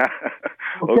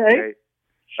 Okay.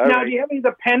 All now, right. do you have any of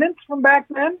the pennants from back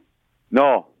then?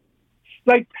 No.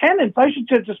 Like pennants, I should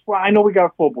just, I know we got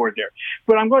a full board there,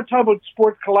 but I'm going to talk about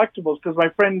sports collectibles because my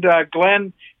friend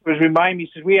Glenn was reminding me,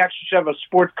 he says, we actually should have a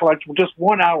sports collectible, just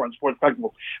 1 hour on sports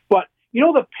collectibles. But,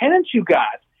 the pennants you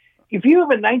got, if you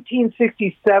have a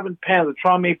 1967 pennant, the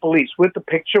Toronto Maple Leafs, with the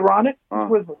picture on it, it's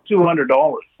worth $200.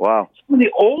 Wow. Some of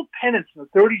the old pennants in the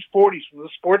 30s, 40s from the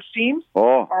sports teams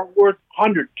are worth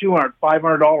 $100, $200,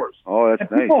 $500. Oh, that's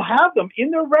and nice. People have them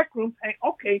in their rec room saying,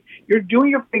 okay, you're doing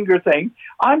your finger thing.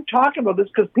 I'm talking about this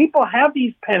because people have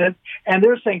these pennants, and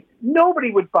they're saying,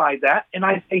 nobody would buy that. And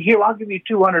I say, here, I'll give you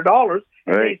 $200.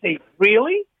 And they say,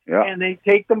 really? Yeah. And they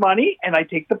take the money, and I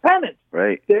take the pennant.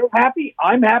 Right. They're happy,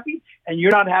 I'm happy, and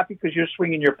you're not happy because you're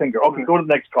swinging your finger. Okay, go to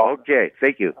the next call. Okay,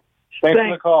 thank you. Thanks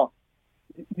for the call.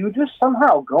 You just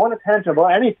somehow go on a tangent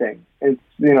about anything. It's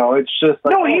just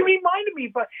like... No, he reminded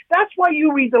me, but that's why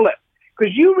you read the list.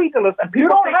 Because you read the list, and people You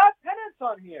don't think, have pennants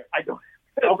on here. I don't.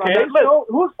 Okay, so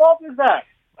whose fault is that?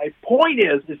 My point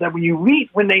is that when you read,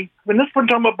 when this person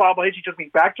talking about bobbleheads, he took me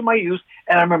back to my youth,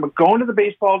 and I remember going to the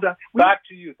baseball. Back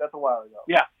to youth. That's a while ago.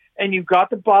 Yeah. And you got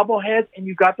the bobbleheads, and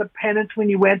you got the pennants when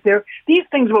you went there. These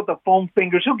things about the foam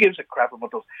fingers, who gives a crap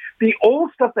about those? The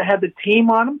old stuff that had the team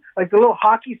on them, like the little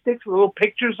hockey sticks with little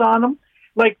pictures on them,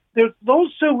 like there's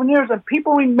those souvenirs, and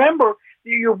people remember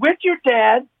you're with your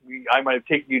dad. I might have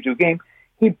taken you to a game.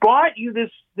 He bought you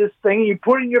this thing, and you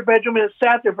put it in your bedroom, and it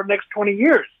sat there for the next 20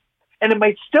 years. And it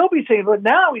might still be saying, but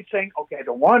now he's saying, okay, I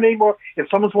don't want it anymore. If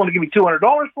someone's willing to give me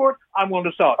 $200 for it, I'm willing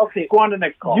to sell it. Okay. Go on to the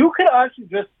next call. You could actually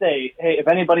just say, hey, if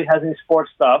anybody has any sports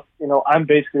stuff, I'm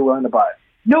basically willing to buy it.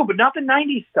 No, but not the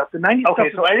 90s stuff. The 90s stuff.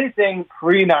 Okay, so anything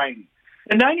pre-90s.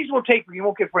 The 90s will take, you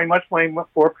won't get very much money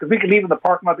for it because we can leave it in the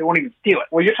parking lot. They won't even steal it.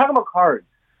 Well, you're talking about cards.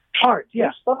 Cards, yeah.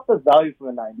 There's stuff that's valued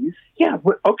from the 90s. Yeah,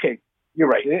 but, okay. You're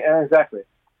right. Yeah, exactly.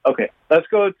 Okay, let's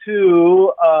go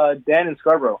to Dan in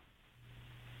Scarborough.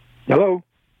 Hello.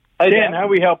 Hi, Dan. How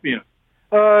we help you?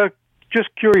 Just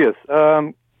curious.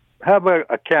 Have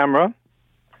a camera.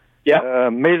 Yeah.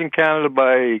 Made in Canada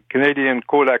by Canadian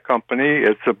Kodak Company.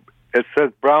 It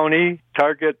says Brownie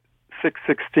Target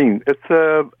 616.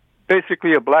 It's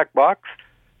basically a black box.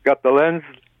 Got the lens.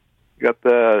 Got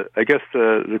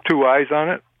the two eyes on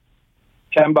it.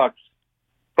 $10.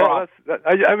 Oh,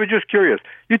 I was just curious.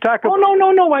 You talk about...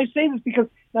 No. I say this because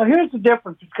now here's the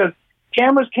difference. Because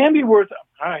cameras can be worth.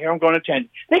 Here I'm going to 10.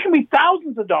 They can be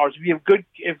thousands of dollars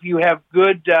if you have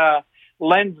good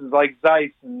lenses like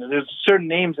Zeiss, and there's certain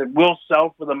names that will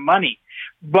sell for the money.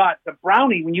 But the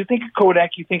Brownie, when you think of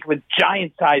Kodak, you think of a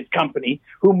giant-sized company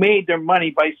who made their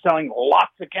money by selling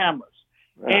lots of cameras.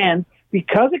 Right. And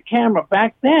because a camera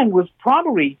back then was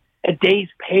probably a day's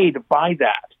pay to buy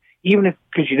that, even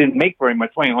because you didn't make very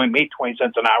much money, you only made 20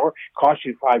 cents an hour, cost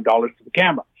you $5 for the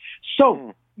camera.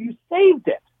 So you saved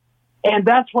it. And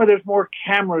that's why there's more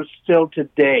cameras still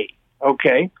today,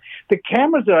 okay? The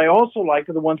cameras that I also like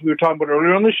are the ones we were talking about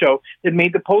earlier on the show that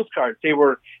made the postcards. They're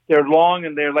long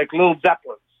and they're like little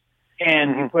Zeppelins,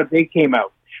 and they came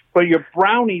out. But your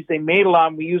Brownies, they made a lot,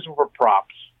 and we use them for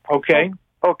props, okay?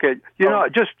 Okay.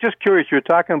 Just curious, you're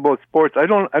talking about sports. I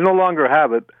no longer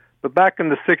have it, but back in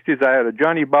the 60s, I had a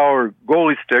Johnny Bauer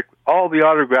goalie stick, all the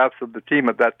autographs of the team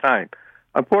at that time.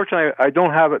 Unfortunately, I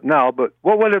don't have it now, but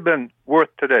what would it have been worth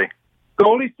today?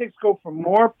 Goalie sticks go for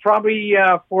more, probably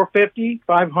 $450,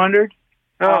 $500. It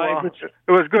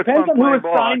was good. Depends on who it's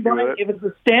signed by. If it's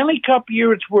a Stanley Cup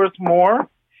year, it's worth more.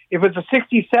 If it's a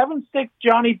 67 stick,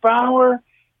 Johnny Bauer,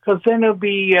 because then it'll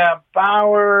be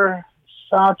Bauer,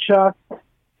 Sawchuk,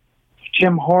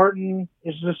 Jim Horton.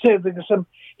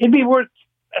 It'd be worth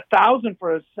 $1,000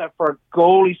 for a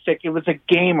goalie stick. It was a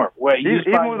gamer. Even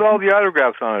with all the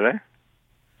autographs on it, eh?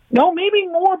 No, maybe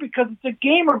more because it's a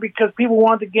gamer, because people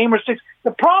want the gamer sticks.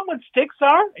 The problem with sticks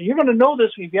are, and you're going to know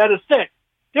this if you had a stick,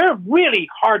 they're really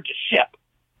hard to ship.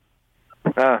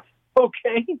 Okay. All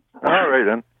right,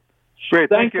 then. Great.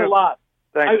 Thanks a lot.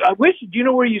 Thanks. I wish, do you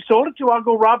know where you sold it to? I'll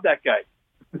go rob that guy.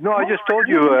 No, I just told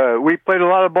you, we played a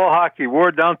lot of ball hockey. Wore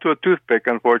it down to a toothpick,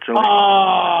 unfortunately.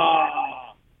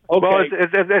 Okay. Well,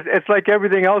 it's like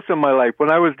everything else in my life.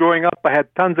 When I was growing up, I had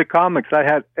tons of comics. I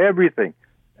had everything.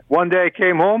 One day I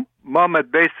came home, Mom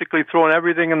had basically thrown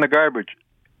everything in the garbage.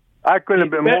 I couldn't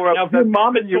have been more upset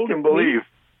than you can believe.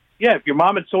 Yeah, if your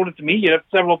mom had sold it to me, you'd have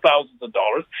several thousands of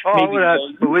dollars.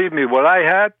 Believe me, what I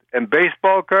had, and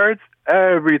baseball cards,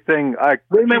 everything.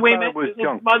 Wait a minute. Was It's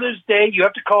junk. Mother's Day. You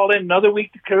have to call in another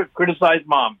week to criticize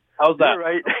Mom. How's that? You're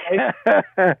right.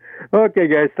 Okay,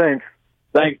 guys, thanks.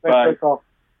 Thanks, bye.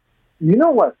 You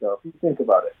know what, though, if you think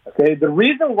about it, okay? The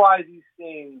reason why these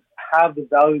things have the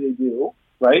value they do,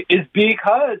 right, is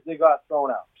because they got thrown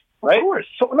out, right? Of course.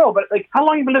 So, no, but like... How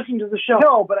long have you been listening to the show?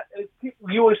 No, but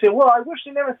you always say, well, I wish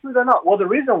they never threw them out. Well, the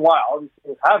reason why all these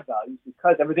things have value is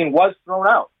because everything was thrown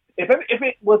out. If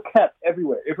it was kept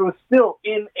everywhere, if it was still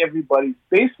in everybody's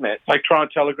basement... Like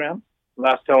Toronto Telegram?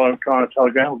 Last Toronto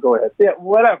Telegram? Go ahead. Yeah,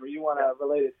 whatever you want to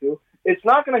relate it to. It's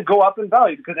not going to go up in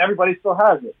value because everybody still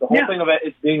has it. The whole thing of it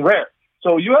is being rare.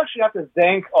 So you actually have to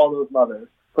thank all those mothers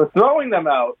for throwing them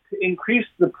out to increase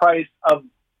the price of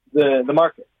the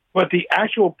market. But the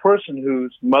actual person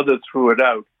whose mother threw it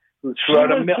out, who threw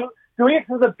out a doing it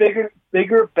for the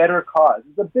bigger, better cause.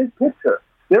 It's a big picture.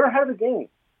 They're ahead of the game.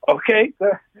 Okay.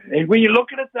 And when you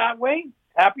look at it that way,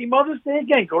 happy Mother's Day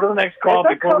again. Go to the next call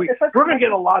before we're going to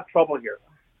get a lot of trouble here.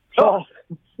 So,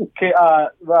 okay,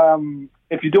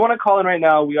 if you do want to call in right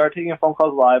now, we are taking phone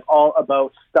calls live all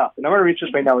about stuff. The number to reach us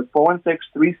right now is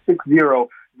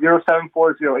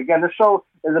 416-360-0740. Again, this show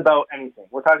is about anything.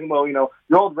 We're talking about, your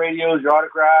old radios, your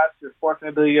autographs, your sports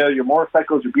memorabilia, your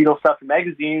motorcycles, your Beatles stuff, your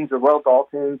magazines, your Royal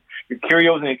Daltons, your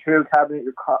curios in your curio cabinet,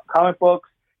 your comic books,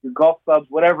 your golf clubs,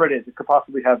 whatever it is, it could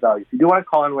possibly have value. If you do want to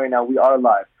call in right now, we are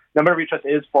live. Number to reach us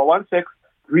is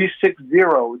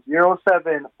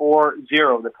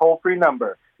 416-360-0740. The toll-free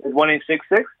number is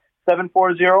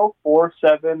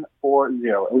 1-866-740-4740. And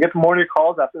we get some more of your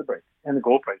calls after the break and the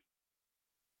gold price.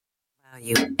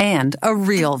 Value and a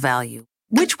real value.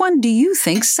 Which one do you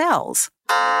think sells?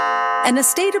 An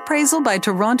estate appraisal by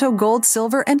Toronto Gold,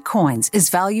 Silver, and Coins is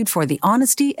valued for the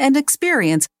honesty and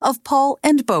experience of Paul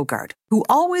and Bogart, who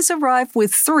always arrive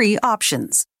with 3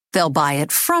 options. They'll buy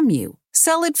it from you,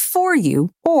 sell it for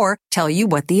you, or tell you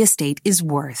what the estate is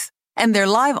worth. And their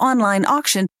live online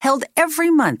auction held every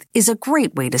month is a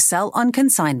great way to sell on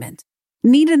consignment.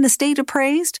 Need an estate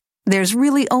appraised? There's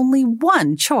really only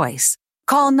one choice.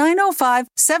 Call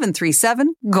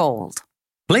 905-737-GOLD.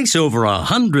 Place over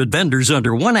 100 vendors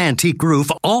under one antique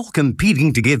roof, all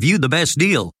competing to give you the best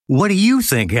deal. What do you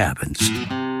think happens?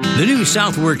 The new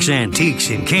Southworks Antiques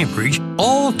in Cambridge,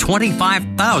 all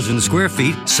 25,000 square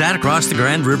feet, sat across the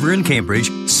Grand River in Cambridge,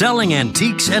 selling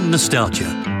antiques and nostalgia.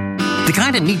 The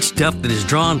kind of neat stuff that has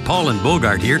drawn Paul and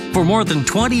Bogart here for more than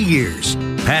 20 years.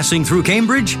 Passing through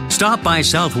Cambridge? Stop by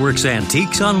Southworks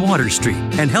Antiques on Water Street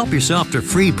and help yourself to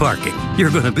free parking.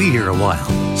 You're going to be here a while.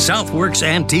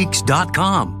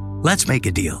 SouthworksAntiques.com. Let's make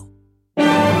a deal.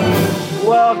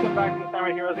 Welcome back to the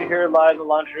Simon Heroes. We're here live in the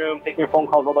laundry room, taking your phone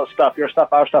calls all about stuff. Your stuff,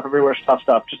 our stuff, everywhere, stuff.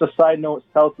 Just a side note,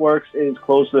 Southworks is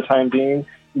closed for the time being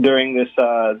during this.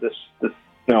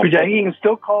 But you can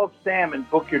still call Sam and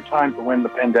book your time for when the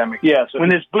pandemic. Yeah, so when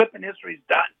this blip in history is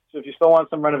done. So if you still want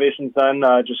some renovations done,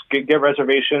 just get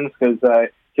reservations because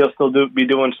he'll still be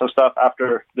doing some stuff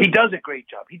after. He does a great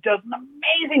job. He does an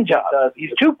amazing job.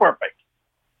 He's too perfect.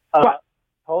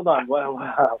 Hold on.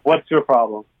 What's your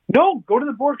problem? No, go to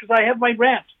the board because I have my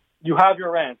rant. You have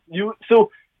your rant.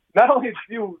 So not only do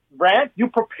you rant, you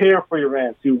prepare for your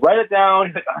rants. You write it down.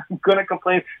 You're like, I'm going to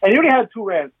complain. And you already had 2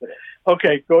 rants today.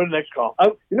 Okay, go to the next call.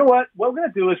 You know what? What we're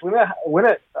going to do is we're going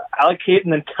to allocate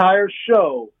an entire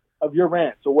show of your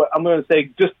rant. So what I'm going to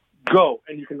say, just go,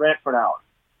 and you can rant for an hour.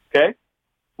 Okay?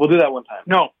 We'll do that one time.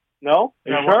 No? Are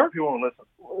you sure? People won't listen.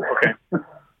 Okay.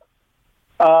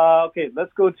 Okay,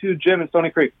 let's go to Jim in Stony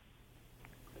Creek.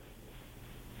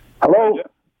 Hello.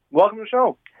 Welcome to the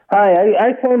show. Hi,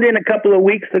 I phoned in a couple of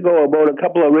weeks ago about a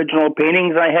couple of original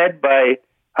paintings I had by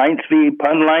Heinz V.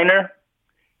 Punliner.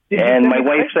 And my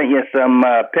wife sent you some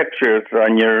pictures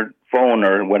on your phone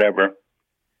or whatever.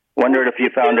 Wondered if you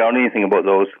found out anything about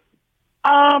those.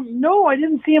 No, I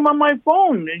didn't see him on my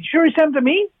phone. Sure, he sent them to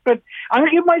me, but I'm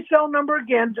going to give my cell number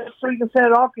again just so you can send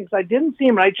it off because I didn't see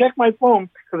him. And I checked my phone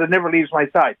because it never leaves my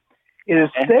side. It is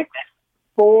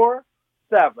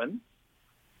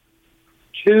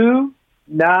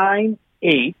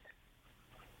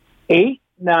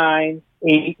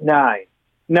 647-298-8989.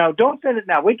 No, don't send it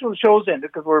now. Wait till the show's ended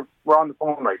because we're on the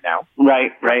phone right now.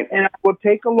 Right. And I will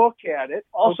take a look at it.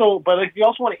 Also, but if you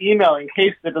also want to email in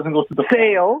case it doesn't go to the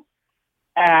sales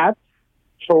at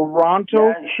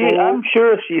Toronto. Yeah, I'm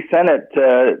sure she sent it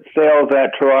to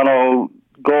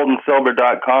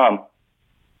sales@TorontoGoldandSilver.com.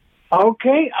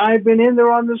 Okay, I've been in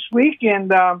there on this week,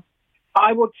 and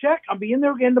I will check. I'll be in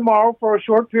there again tomorrow for a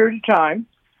short period of time.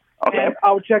 Okay. And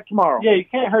I'll check tomorrow. Yeah, you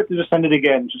can't hurt to just send it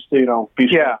again, just to, be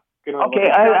sure. Yeah. Okay,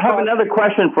 I have another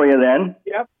question for you then.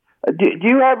 Yep. Do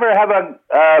you ever have a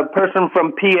person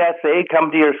from PSA come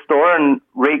to your store and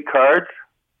rate cards?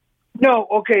 No,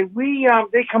 okay.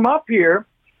 They come up here.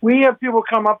 We have people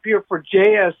come up here for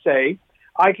JSA.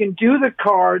 I can do the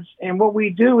cards, and what we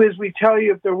do is we tell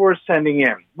you if they're worth sending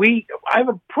in. I have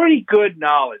a pretty good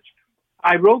knowledge.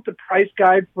 I wrote the price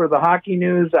guide for the Hockey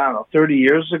News, 30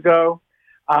 years ago.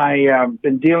 I've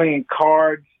been dealing in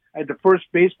cards. I had the first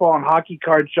baseball and hockey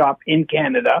card shop in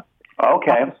Canada.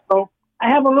 Okay. So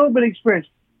I have a little bit of experience.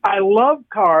 I love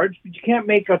cards, but you can't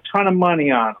make a ton of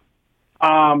money on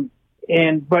them.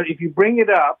 But if you bring it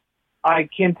up, I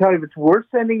can tell you if it's worth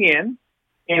sending in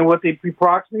and what they'd be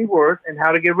approximately worth and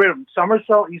how to get rid of them. Some are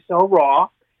you sell raw,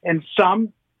 and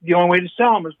some, the only way to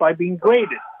sell them is by being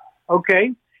graded.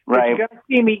 Okay? Right. But you got to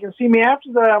see me. You can see me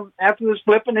after the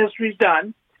flip and history's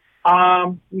done.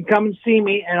 You come and see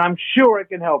me, and I'm sure I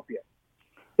can help you.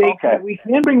 We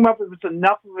can bring them up if it's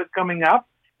enough of it coming up,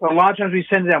 but a lot of times we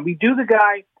send it down. We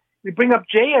bring up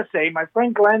JSA. My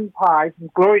friend Glenn Pye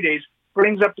from Glory Days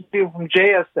brings up the people from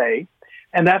JSA,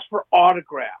 and that's for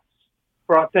autographs,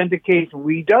 for authentication.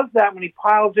 He does that when he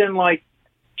piles in like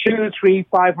 200, 300,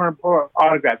 500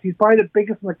 autographs. He's probably the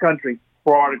biggest in the country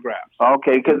for autographs.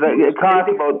 Okay, because it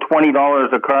costs about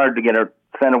 $20 a card to get it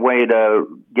sent away to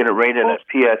get it rated at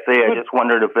PSA. I just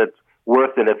wondered if it's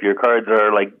worth it if your cards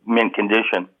are like mint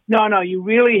condition. No, you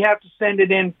really have to send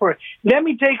it in for. Let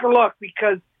me take a look,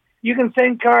 because you can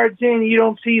send cards in and you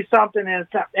don't see something and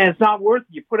it's not worth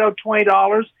it. You put out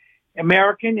 $20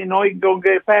 American, and all you can go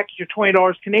get it back is your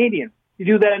 $20 Canadian. You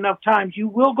do that enough times, you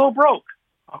will go broke.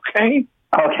 Okay?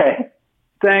 Okay.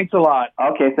 Thanks a lot.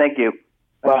 Okay, thank you.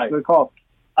 Bye. Good call.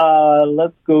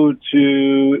 Let's go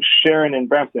to Sharon in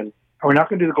Brampton. Are we not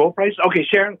going to do the gold price? Okay,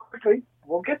 Sharon, quickly.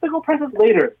 We'll get the gold prices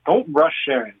later. Don't rush,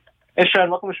 Sharon. Hey, Sharon,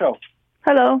 welcome to the show.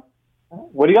 Hello.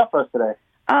 What do you got for us today?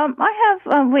 I have,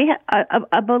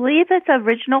 I believe it's an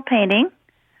original painting,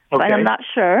 but I'm not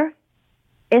sure.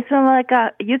 It's from like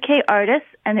a UK artist,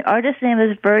 and the artist's name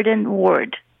is Verdon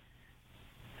Ward.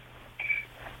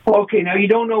 Okay, now you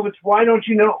don't know why don't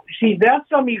you know? See, that's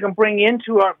something you can bring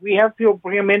into we have people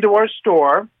bring them into our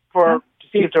store to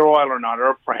see if they're oil or not, or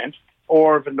a print,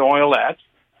 or if an oilette.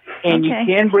 And you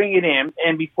can bring it in,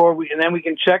 and then we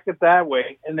can check it that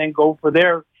way, and then go for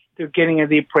there to getting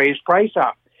the appraised price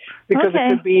up. Because it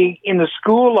could be in the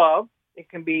school of, it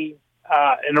can be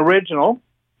an original,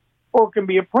 or it can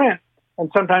be a print. And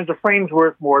sometimes the frame's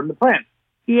worth more than the print.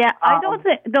 Yeah, I don't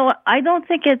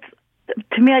think it's,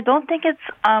 to me, I don't think it's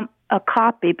a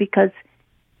copy, because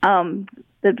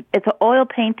it's an oil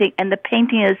painting, and the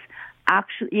painting is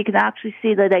actually, you can actually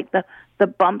see the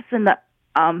bumps in the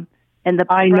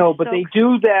I know, but they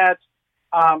do that.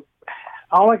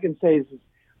 All I can say is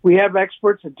we have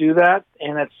experts that do that,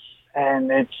 and it's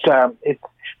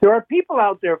there are people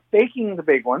out there faking the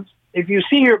big ones. If you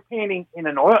see your painting in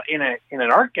an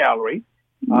art gallery,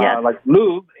 like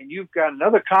Louvre, and you've got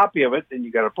another copy of it, then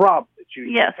you got a problem.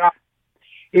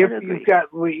 If you've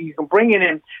got, you can bring it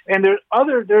in, and there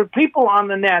are people on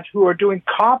the net who are doing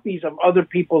copies of other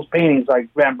people's paintings, like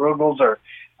Van Bruegel's or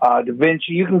Da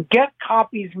Vinci. You can get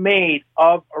copies made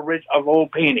of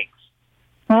old paintings.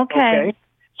 Okay.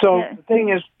 So the thing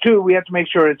is, too, we have to make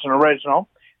sure it's an original,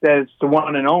 that it's the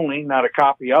one and only, not a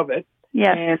copy of it.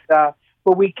 Yeah. And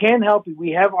but we can help you.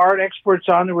 We have art experts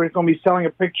on there. We're going to be selling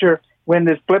a picture when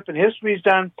this blip in history is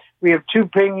done. We have 2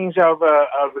 paintings of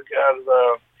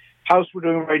the house we're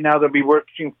doing right now. They'll be worth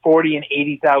between $40,000 and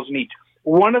 $80,000 each.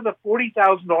 One of the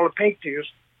 $40,000 pictures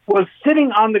was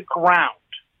sitting on the ground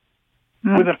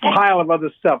with a pile of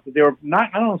other stuff. They were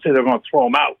not. I don't say they're going to throw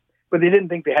them out, but they didn't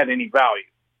think they had any value.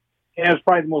 And it was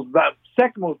probably the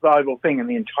second most valuable thing in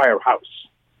the entire house.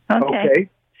 Okay.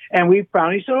 And we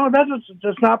found, he said, "Oh, that's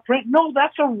not print." No,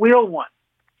 that's a real one.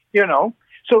 You know.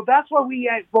 So that's what we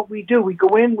do. We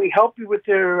go in, we help you with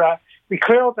we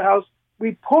clear out the house,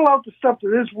 we pull out the stuff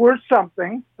that is worth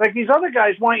something. Like these other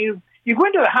guys want you go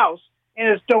into the house and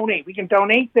it's donate. We can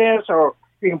donate this, or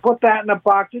we can put that in a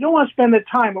box. You don't want to spend the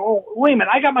time. Oh, wait a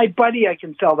minute, I got my buddy I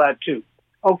can sell that to.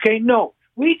 Okay, no.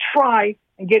 We try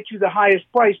and get you the highest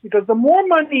price, because the more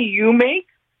money you make,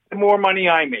 the more money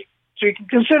I make. So you can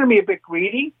consider me a bit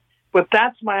greedy, but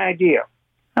that's my idea.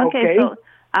 Okay, so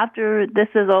after this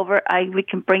is over, we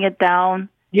can bring it down.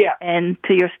 Yeah. And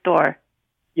to your store.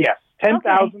 Yes,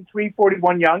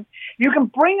 10,341 Yonge. You can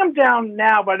bring them down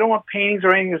now, but I don't want paintings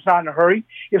or anything that's not in a hurry.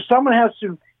 If someone has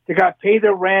to, they got to pay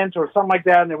their rent or something like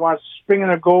that, and they want to bring in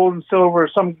their gold and silver or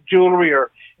some jewelry or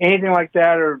anything like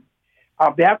that, or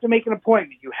they have to make an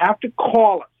appointment. You have to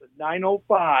call us at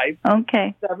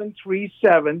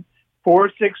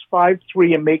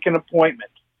 905-737-4653 and make an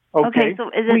appointment. Okay, so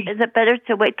is it better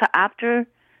to wait till after?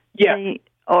 Yeah.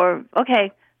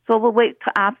 Okay, so we'll wait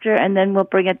till after, and then we'll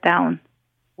bring it down.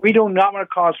 We do not want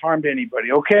to cause harm to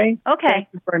anybody, okay? Okay. Thank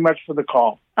you very much for the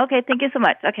call. Okay, thank you so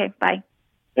much. Okay, bye.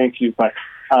 Thank you. Bye.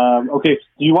 Okay,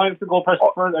 do you want the gold price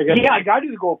first? I guess. Yeah, I got to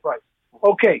do the gold price.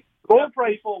 Okay, gold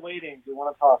price. People waiting. Do you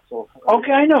want to talk? So.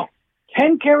 Okay, I know.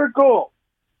 10 karat gold,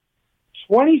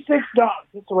 $26.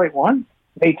 That's the right one.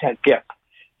 May 10th, yeah.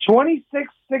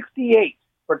 $26.68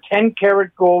 for 10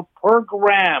 karat gold per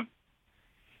gram.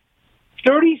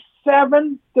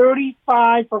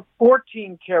 $37.35 for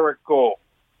 14 karat gold.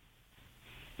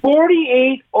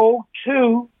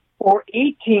 $48.02 for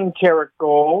 18 karat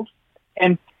gold,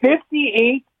 and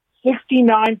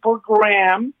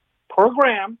 $58.69 per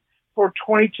gram for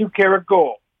 22 karat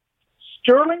gold.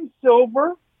 Sterling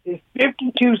silver is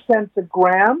 52 cents a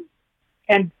gram,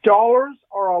 and dollars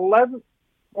are 11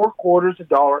 4/4 a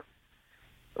dollar,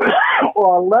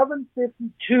 or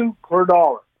 11.52 per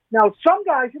dollar. Now, some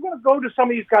guys, you're going to go to some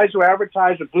of these guys who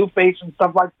advertise with Blueface and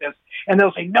stuff like this, and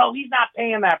they'll say, no, he's not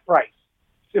paying that price.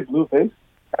 Is it Blueface?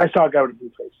 I saw a guy with a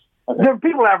Blueface. Okay. There are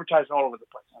people advertising all over the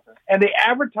place. Okay. And they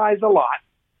advertise a lot,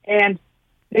 and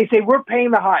they say, we're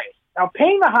paying the highest. Now,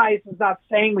 paying the highest is not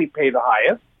saying we pay the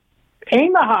highest.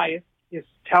 Paying the highest is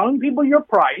telling people your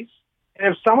price, and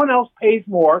if someone else pays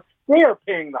more, they are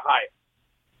paying the highest.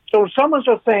 So if someone's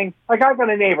just saying, like I've got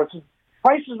a neighbor, says,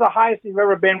 price is the highest they've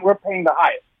ever been, we're paying the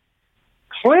highest.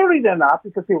 Clearly they're not,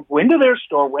 because they go into their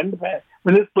store when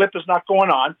this blip is not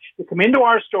going on. They come into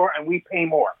our store and we pay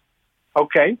more.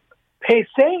 Okay?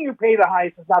 Saying you pay the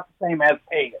highest is not the same as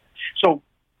paying it. So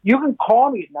you can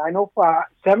call me at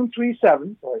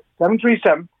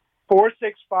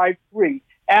 737-4653.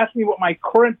 Ask me what my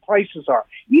current prices are.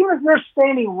 Even if you're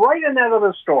standing right in that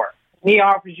other store, and he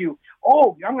offers you,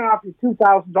 I'm going to offer you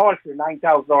 $2,000 for your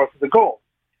 $9,000 for the gold.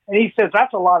 And he says,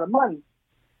 that's a lot of money.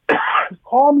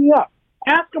 Call me up.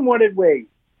 Ask him what it weighs.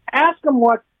 Ask him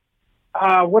what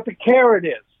the carat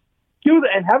is. Do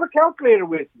that and have a calculator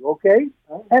with you, okay?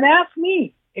 And ask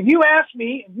me. If you ask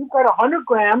me, if you've got 100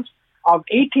 grams of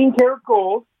 18 karat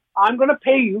gold, I'm going to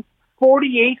pay you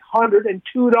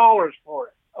 $4,802 for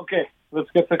it. Okay,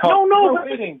 let's get the call. No,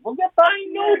 we'll get back. I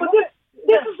know, but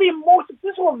this is the most.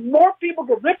 This is where more people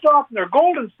get ripped off in their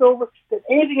gold and silver than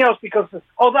anything else because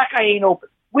that guy ain't open.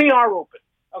 We are open.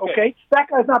 Okay? That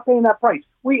guy's not paying that price.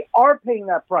 We are paying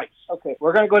that price. Okay,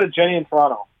 we're going to go to Jenny in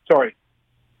Toronto. Sorry.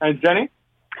 And Jenny?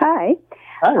 Hi.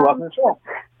 Hi, welcome to the show.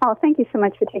 Oh, thank you so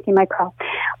much for taking my call.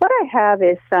 What I have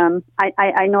is, I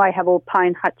know I have old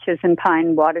pine hutches and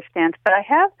pine water stands, but I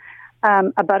have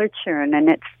a butter churn, and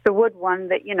it's the wood one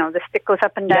that, the stick goes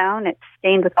up and down. It's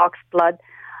stained with ox blood.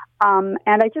 And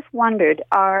I just wondered,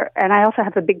 and I also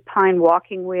have a big pine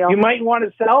walking wheel. You might want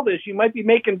to sell this. You might be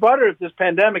making butter if this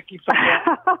pandemic keeps on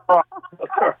going.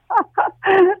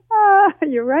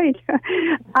 You're right.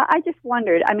 I just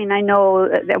wondered. I mean, I know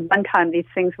that at one time these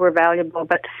things were valuable,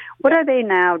 but what are they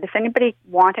now? Does anybody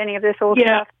want any of this old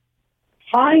stuff?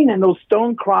 Pine and those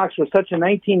stone crocks were such a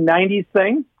 1990s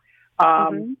thing.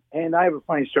 And I have a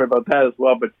funny story about that as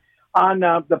well, but on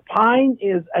the pine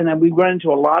is, and then we run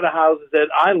into a lot of houses that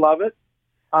I love it,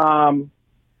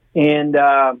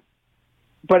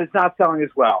 but it's not selling as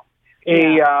well.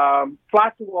 A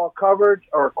flat to wall covered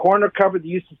or a corner covered that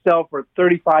used to sell for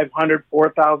 $3,500,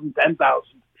 $4,000, $10,000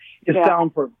 is selling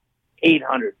for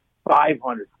 $800,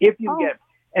 $500 if you get.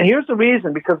 And here's the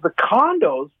reason: because the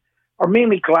condos are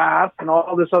mainly glass and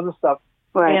all this other stuff,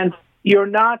 and you're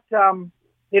not.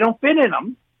 They don't fit in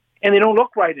them. And they don't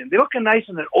look right in. They look nice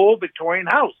in an old Victorian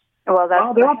house. Well,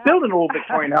 they're not building old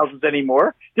Victorian houses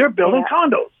anymore. They're building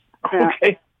condos.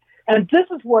 Okay, and this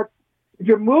is what, if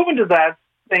you're moving to that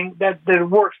thing, that it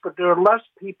works. But there are less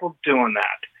people doing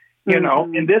that. You know,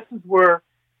 and this is where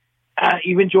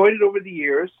you've enjoyed it over the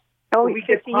years. Oh, we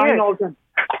get pine all the time.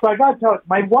 So I got to tell you,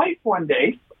 my wife one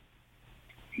day,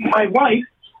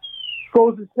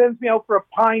 goes and sends me out for a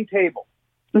pine table.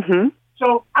 Mm-hmm.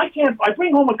 So I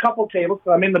bring home a couple tables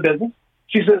because I'm in the business.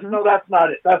 She says, no, that's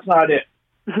not it. That's not it.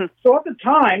 So at the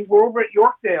time, we're over at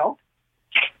Yorkdale,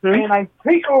 and I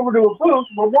take over to a booth.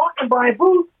 We're walking by a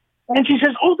booth, and she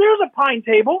says, there's a pine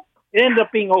table. It ended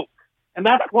up being oak. And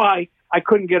that's why I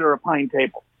couldn't get her a pine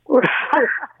table. Well,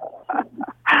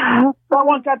 I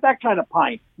want that kind of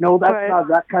pine. No, that's not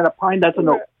that kind of pine. That's a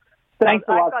no. Thanks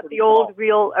a lot. I've got the old,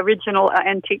 real, original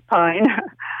antique pine.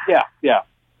 Yeah.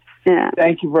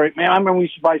 Thank you very much. Man, I remember we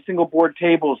used to buy single board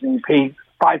tables and you pay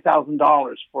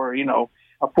 $5,000 for,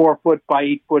 a 4-foot by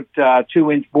 8-foot,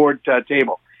 2-inch board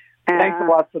table. Thanks a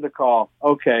lot for the call.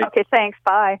 Okay. Okay, thanks.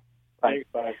 Bye. Bye.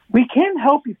 We can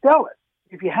help you sell it.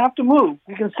 If you have to move,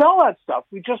 we can sell that stuff.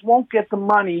 We just won't get the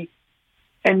money,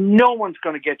 and no one's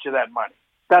going to get you that money.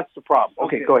 That's the problem.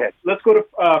 Okay, go ahead. Let's go to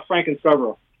Frank in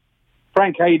Scarborough.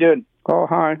 Frank, how you doing? Oh,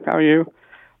 hi. How are you?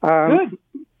 Good.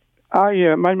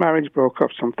 My marriage broke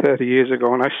up some 30 years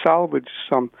ago, and I salvaged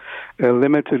some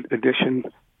limited edition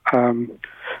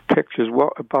pictures.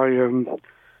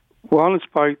 One is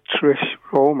by Trish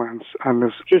Romance, and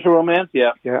there's Trish Romance,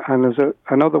 yeah, and there's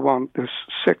another one. There's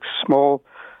 6 small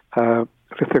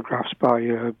lithographs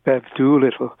by Bev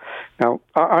Doolittle. Now,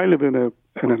 I live in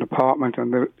an apartment,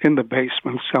 and they're in the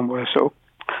basement somewhere, so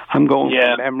I'm going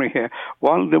from memory here.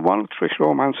 The one Trish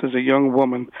Romance is a young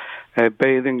woman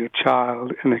bathing a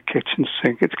child in a kitchen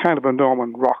sink. It's kind of a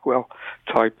Norman Rockwell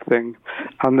type thing.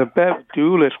 And the Bev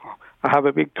Doolittle, I have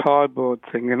a big cardboard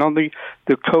thing, and on the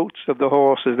coats of the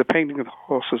horses, the painting of the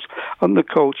horses, on the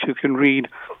coats you can read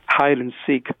hide and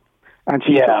seek. And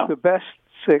she put the best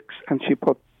 6, and she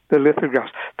put the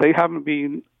lithographs. They haven't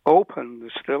been opened;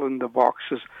 they're still in the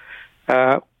boxes.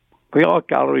 The art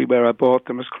gallery where I bought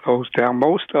them is closed down.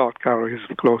 Most art galleries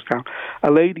have closed down.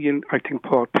 A lady in, I think,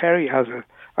 Port Perry has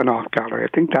an art gallery.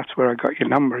 I think that's where I got your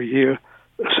number a year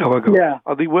or so ago. Yeah.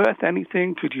 Are they worth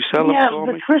anything? Could you sell them for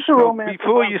me? Trish Romance.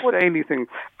 Before you say anything,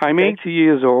 I'm 80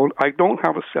 years old. I don't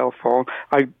have a cell phone.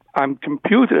 I'm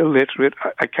computer illiterate.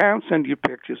 I can't send you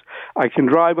pictures. I can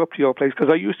drive up to your place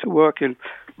because I used to work in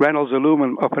Reynolds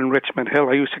Aluminum up in Richmond Hill.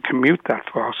 I used to commute that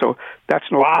far, so that's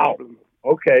no problem.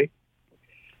 Okay.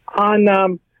 On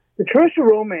the Trish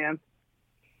Romance,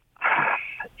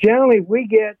 generally we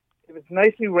get, if it's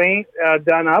nicely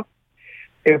done up,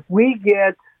 if we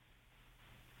get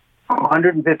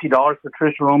 $150 for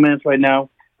Trish Romance right now,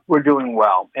 we're doing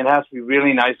well. It has to be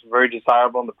really nice and very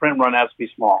desirable, and the print run has to be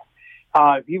small.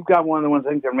 If you've got one of the ones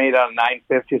I think they're made out of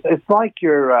 950, it's like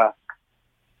your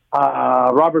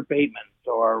Robert Bateman's,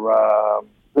 or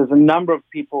there's a number of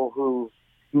people who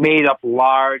made up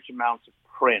large amounts of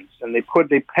prints, and they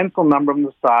pencil number them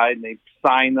on the side, and they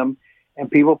sign them,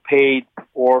 and people paid $400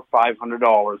 or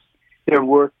 $500. They're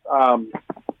worth $100,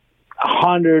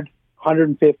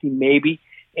 $150 maybe,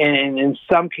 and in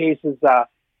some cases, I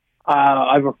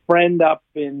have a friend up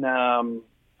in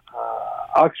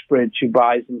Uxbridge who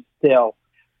buys them still.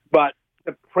 But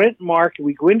the print market,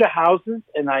 we go into houses,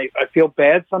 and I feel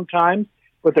bad sometimes,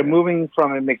 but they're moving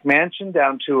from a McMansion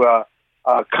down to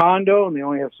a condo, and they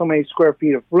only have so many square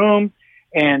feet of room.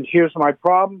 And here's my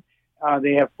problem.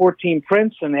 They have 14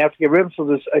 prints, and they have to get rid of them. So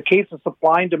there's a case of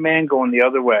supply and demand going the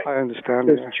other way. I understand.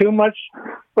 There's too much,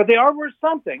 but they are worth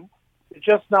something. They're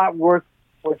just not worth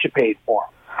what you paid for.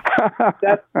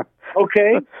 That's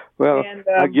okay. Well, and,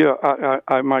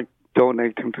 I might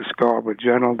donate them to Scarborough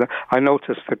General. I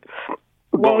noticed that.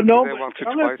 Well, no, but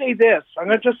I'm going to say this. I'm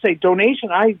going to just say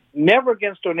donation. I'm never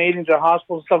against donating to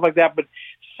hospitals and stuff like that, but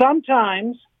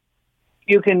sometimes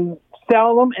you can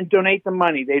sell them and donate the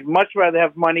money. They'd much rather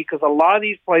have money because a lot of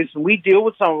these places, and we deal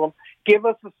with some of them, give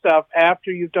us the stuff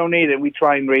after you've donated. We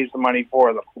try and raise the money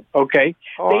for them. Okay?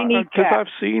 They need cash. Because I've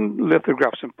seen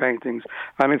lithographs and paintings,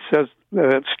 and it says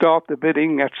start the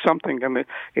bidding at something, and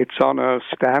it's on a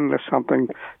stand or something.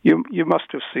 You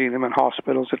must have seen them in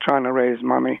hospitals. They're trying to raise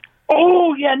money.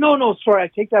 Oh, yeah, no, sorry, I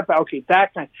take that back. Okay,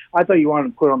 that kind. I thought you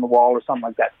wanted to put it on the wall or something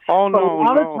like that. Oh, but a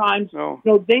lot of times,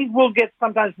 they will get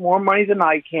sometimes more money than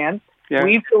I can. Yeah.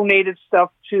 We've donated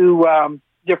stuff to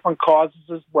different causes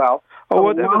as well. Oh,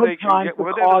 whatever they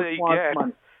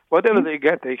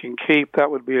get, they can keep. That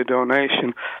would be a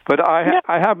donation. But I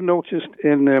have noticed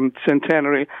in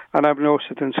Centenary, and I've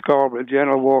noticed in Scarborough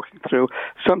General walking through,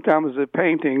 sometimes a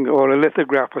painting or a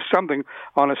lithograph or something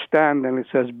on a stand, and it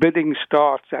says bidding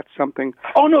starts at something.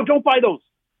 Oh, no, don't buy those.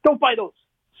 Don't buy those.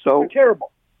 So they're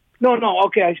terrible. No,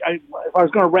 okay, if I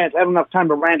was going to rant, I have enough time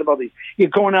to rant about these.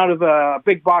 You're going out of a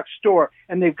big box store,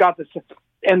 and they've got this,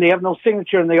 and they have no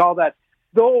signature, and all that.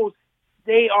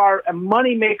 They are a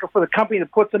money maker for the company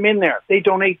that puts them in there. They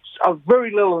donate a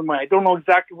very little of the money. I don't know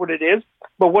exactly what it is,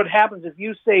 but what happens if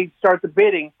you say start the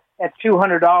bidding at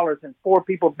 $200 and 4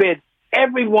 people bid,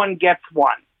 everyone gets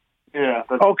one. Yeah.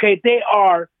 Okay, they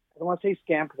are, I don't want to say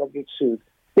scam because I'll get sued.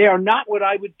 They are not what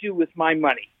I would do with my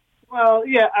money. Well,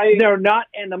 yeah, they're not,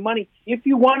 and the money, if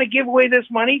you want to give away this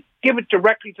money, give it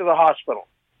directly to the hospital.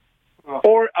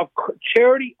 or a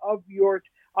charity of your.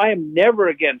 I am never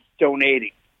against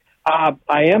donating. I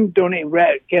am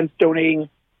against donating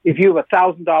if you have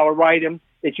 $1,000 item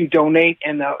that you donate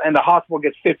and the hospital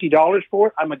gets $50 for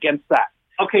it. I'm against that.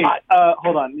 Okay,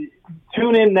 hold on.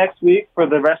 Tune in next week for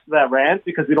the rest of that rant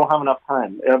because we don't have enough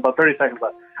time. About 30 seconds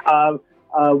left.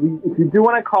 If you do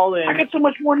want to call in... I got so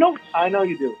much more notes. I know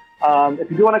you do. If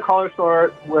you do want to call our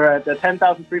store, we're at the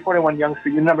 10,341 Yonge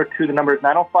Street. Unit number 2, the number is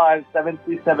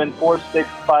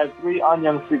 905-737-4653 on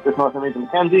Yonge Street, just north of Major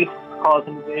Mackenzie. Call us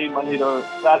in today, Monday to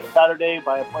Saturday,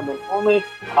 by appointment only.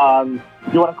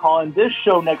 If you want to call in this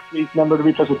show next week, number to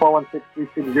reach us is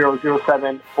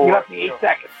 416-360-0744. You have 8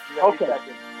 seconds. Okay.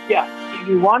 Yeah. If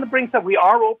you want to bring stuff, we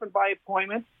are open by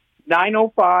appointment.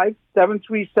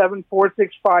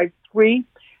 905-737-4653,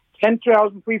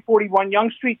 10,341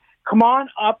 Yonge Street. Come on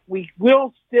up. We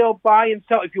will still buy and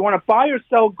sell. If you want to buy or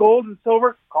sell gold and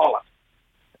silver, call us.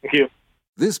 Thank you.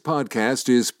 This podcast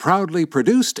is proudly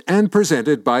produced and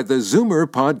presented by the Zoomer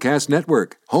Podcast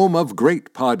Network, home of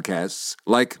great podcasts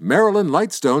like Marilyn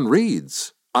Lightstone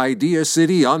Reads, Idea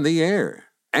City on the Air,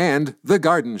 and The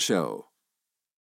Garden Show.